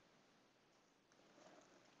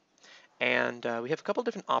 And we have a couple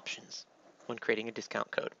different options when creating a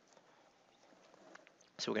discount code.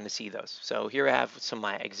 So we're going to see those. So here I have some of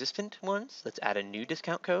my existent ones. Let's add a new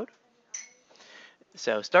discount code.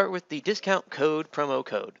 So start with the discount code promo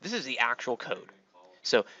code. This is the actual code.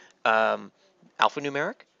 So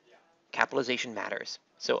alphanumeric, capitalization matters.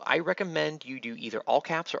 So I recommend you do either all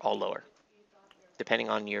caps or all lower, depending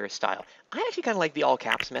on your style. I actually kind of like the all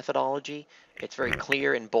caps methodology. It's very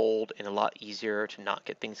clear and bold and a lot easier to not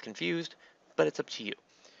get things confused, but it's up to you.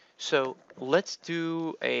 So let's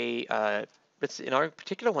do in our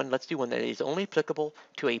particular one, let's do one that is only applicable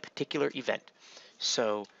to a particular event.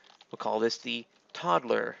 So we'll call this the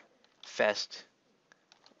Toddler Fest,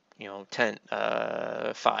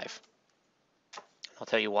 5. I'll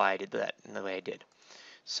tell you why I did that in the way I did.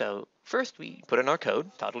 So first we put in our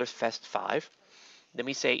code, Toddler Fest 5. Then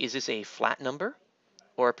we say, is this a flat number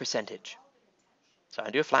or a percentage? So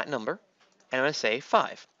I do a flat number, and I'm going to say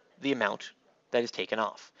 5, the amount that is taken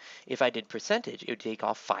off. If I did percentage, it would take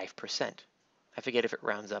off 5%. I forget if it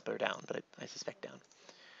rounds up or down, but I suspect down.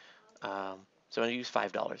 So I'm going to use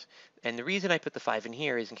 $5. And the reason I put the 5 in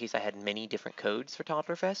here is in case I had many different codes for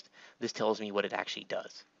Toddlerfest, this tells me what it actually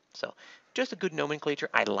does. So just a good nomenclature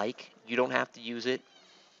I like. You don't have to use it.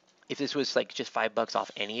 If this was like just $5 off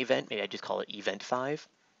any event, maybe I'd just call it Event 5.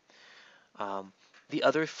 The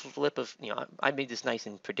other flip of, I made this nice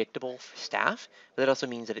and predictable for staff, but that also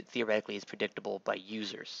means that it theoretically is predictable by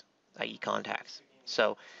users, i.e. contacts.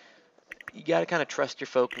 So you got to kind of trust your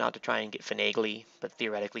folk not to try and get finagly, but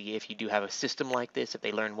theoretically, if you do have a system like this, if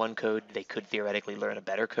they learn one code, they could theoretically learn a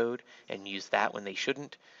better code and use that when they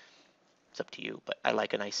shouldn't. It's up to you, but I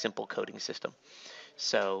like a nice simple coding system.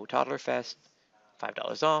 So Toddlerfest,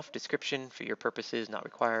 $5 off, description for your purposes, not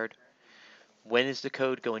required. When is the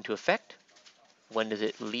code go into effect? When does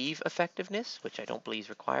it leave effectiveness, which I don't believe is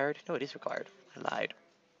required. No, it is required. I lied.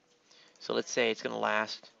 So let's say it's going to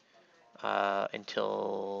last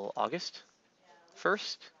until August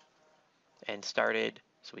 1st and started,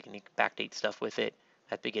 so we can backdate stuff with it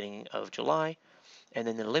at the beginning of July. And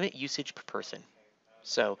then the limit usage per person.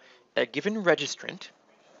 So a given registrant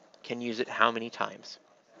can use it how many times?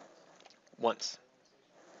 Once.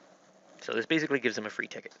 So this basically gives them a free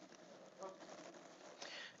ticket.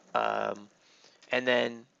 And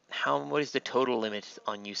then what is the total limit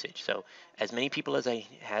on usage? So as many people as I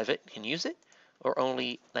have it can use it, or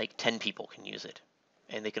only like 10 people can use it,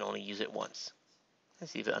 and they can only use it once.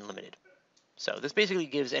 Let's leave it unlimited. So this basically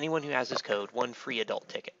gives anyone who has this code 1 free adult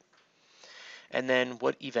ticket. And then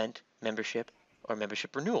what event, membership, or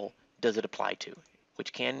membership renewal does it apply to,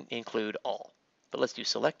 which can include all. But let's do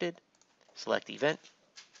selected, select the event,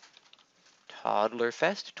 Toddler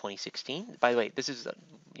Fest 2016. By the way, this is,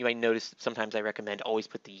 you might notice sometimes I recommend always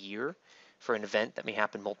put the year for an event that may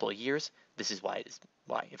happen multiple years. This is why.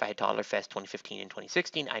 If I had Toddler Fest 2015 and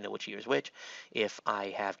 2016, I know which year is which. If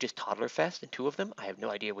I have just Toddler Fest and 2 of them, I have no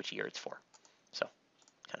idea which year it's for. So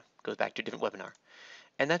kind of goes back to a different webinar.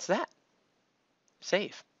 And that's that.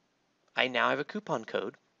 Save. I now have a coupon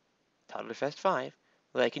code, ToddlerFest 5,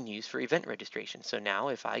 that I can use for event registration. So now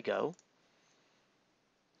if I go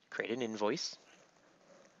create an invoice,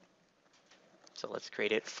 so let's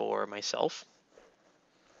create it for myself,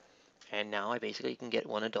 and now I basically can get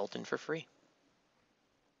 1 adult in for free.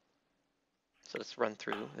 So let's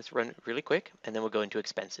run really quick, and then we'll go into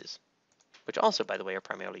expenses, which also, by the way, are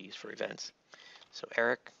primarily used for events. So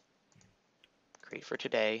Eric, create for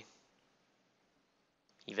today,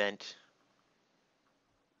 event,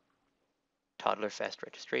 Toddler Fest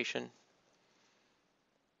registration,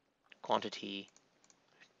 quantity,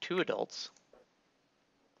 2 adults,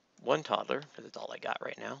 1 toddler, because it's all I got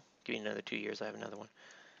right now. Give me another 2 years, I have another one.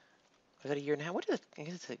 Was that a year and a half? I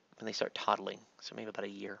guess it's like when they start toddling, so maybe about a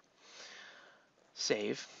year.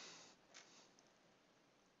 Save.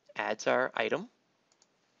 Adds our item.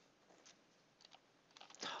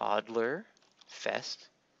 Toddler Fest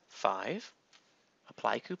 5.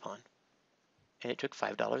 Apply coupon. And it took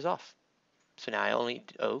 $5 off. So now I only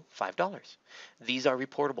owe $5. These are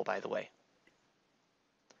reportable, by the way.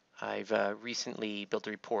 I've recently built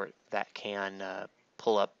a report that can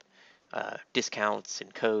pull up discounts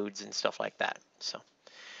and codes and stuff like that. So,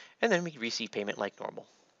 and then we receive payment like normal.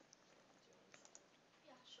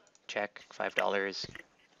 Check, $5,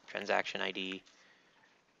 transaction ID,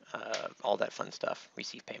 all that fun stuff,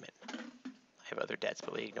 receive payment. I have other debts,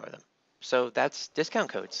 but we ignore them. So that's discount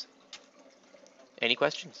codes. Any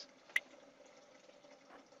questions?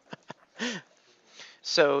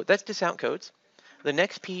 So that's discount codes. The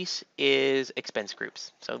next piece is expense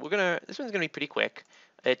groups. So this one's gonna be pretty quick.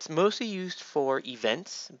 It's mostly used for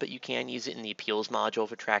events, but you can use it in the appeals module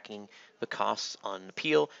for tracking the costs on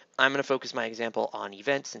appeal. I'm gonna focus my example on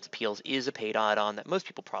events since appeals is a paid add-on that most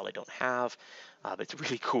people probably don't have, but it's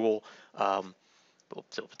really cool. So we'll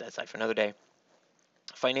put that aside for another day.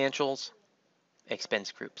 Financials,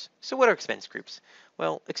 expense groups. So what are expense groups?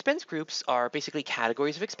 Well, expense groups are basically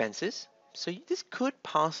categories of expenses. So this could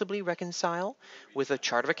possibly reconcile with a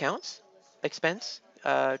chart of accounts expense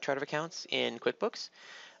chart of accounts in QuickBooks.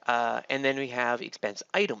 And then we have expense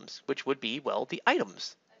items, which would be, well, the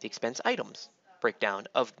expense items breakdown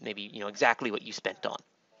of maybe exactly what you spent on.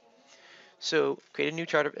 So create a new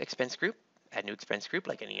chart of expense group, add new expense group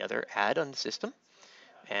like any other add on the system.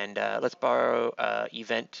 And let's borrow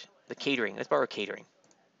the catering. Let's borrow catering.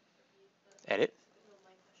 Edit.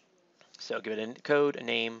 So give it a code, a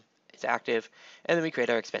name, it's active, and then we create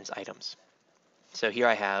our expense items. So here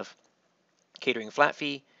I have catering flat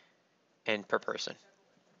fee and per person.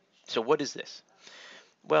 So what is this?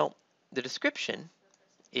 Well, the description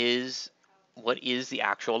is what is the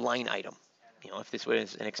actual line item. If this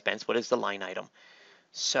was an expense, what is the line item?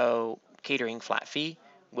 So catering flat fee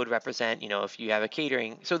would represent, if you have a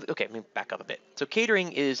catering. So okay, let me back up a bit. So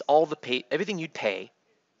catering is everything you'd pay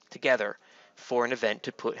together for an event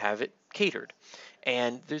to have it catered.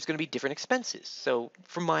 And there's going to be different expenses. So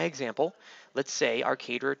for my example, let's say our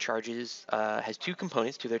caterer has 2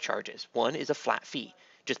 components to their charges. One is a flat fee.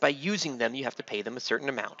 Just by using them, you have to pay them a certain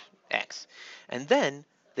amount, X. And then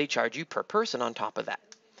they charge you per person on top of that.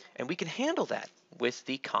 And we can handle that with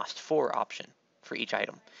the cost for option for each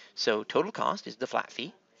item. So total cost is the flat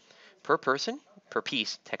fee. Per person, per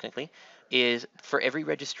piece technically, is for every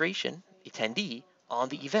registration attendee on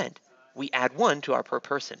the event, we add 1 to our per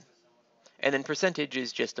person. And then percentage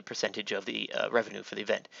is just the percentage of the revenue for the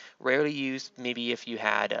event. Rarely used maybe if you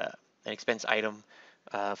had an expense item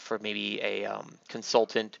for maybe a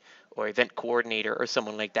consultant or event coordinator or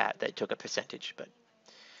someone like that took a percentage. But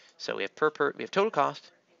so we have we have total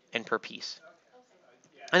cost and per piece.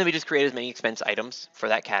 And then we just create as many expense items for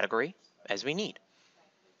that category as we need.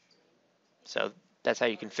 So that's how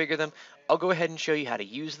you configure them. I'll go ahead and show you how to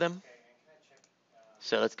use them.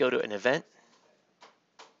 So let's go to an event.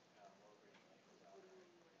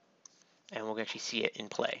 And we'll actually see it in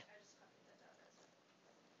play.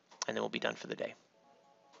 And then we'll be done for the day.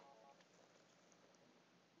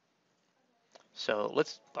 So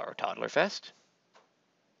let's borrow Toddler Fest.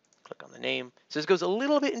 Click on the name. So this goes a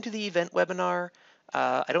little bit into the event webinar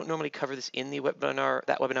I don't normally cover this in the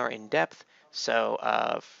webinar in depth. So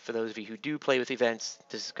for those of you who do play with events,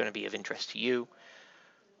 this is going to be of interest to you.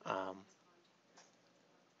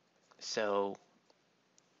 So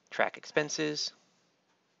track expenses,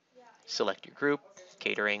 select your group,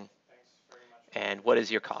 catering, and what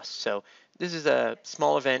is your cost. So this is a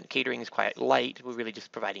small event. Catering is quite light. We're really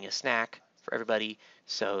just providing a snack for everybody.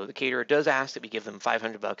 So the caterer does ask that we give them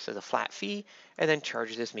 $500 as a flat fee, and then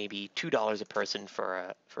charges us maybe $2 a person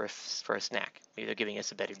for a snack. Maybe they're giving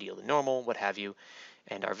us a better deal than normal, what have you.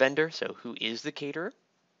 And our vendor, so who is the caterer?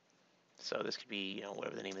 So this could be,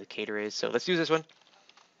 whatever the name of the caterer is. So let's use this one.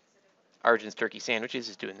 Argent's Turkey Sandwiches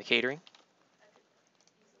is doing the catering.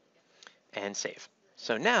 And save.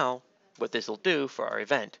 So now what this will do for our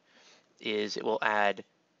event is it will add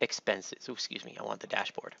expenses. Oh, excuse me, I want the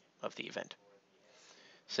dashboard of the event.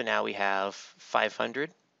 So now we have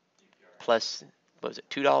 500 plus, what was it,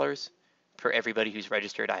 $2 per everybody who's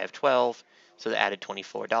registered. I have 12, so that added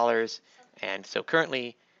 $24. And so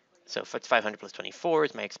currently, so if it's 500 plus 24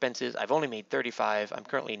 is my expenses. I've only made 35. I'm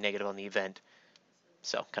currently negative on the event.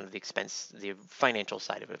 So kind of the expense, the financial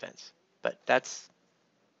side of events. But that's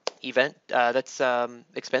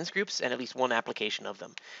expense groups and at least one application of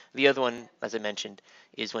them. The other one, as I mentioned,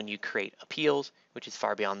 is when you create appeals, which is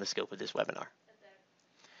far beyond the scope of this webinar.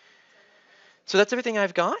 So that's everything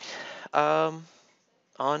I've got on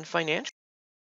financial.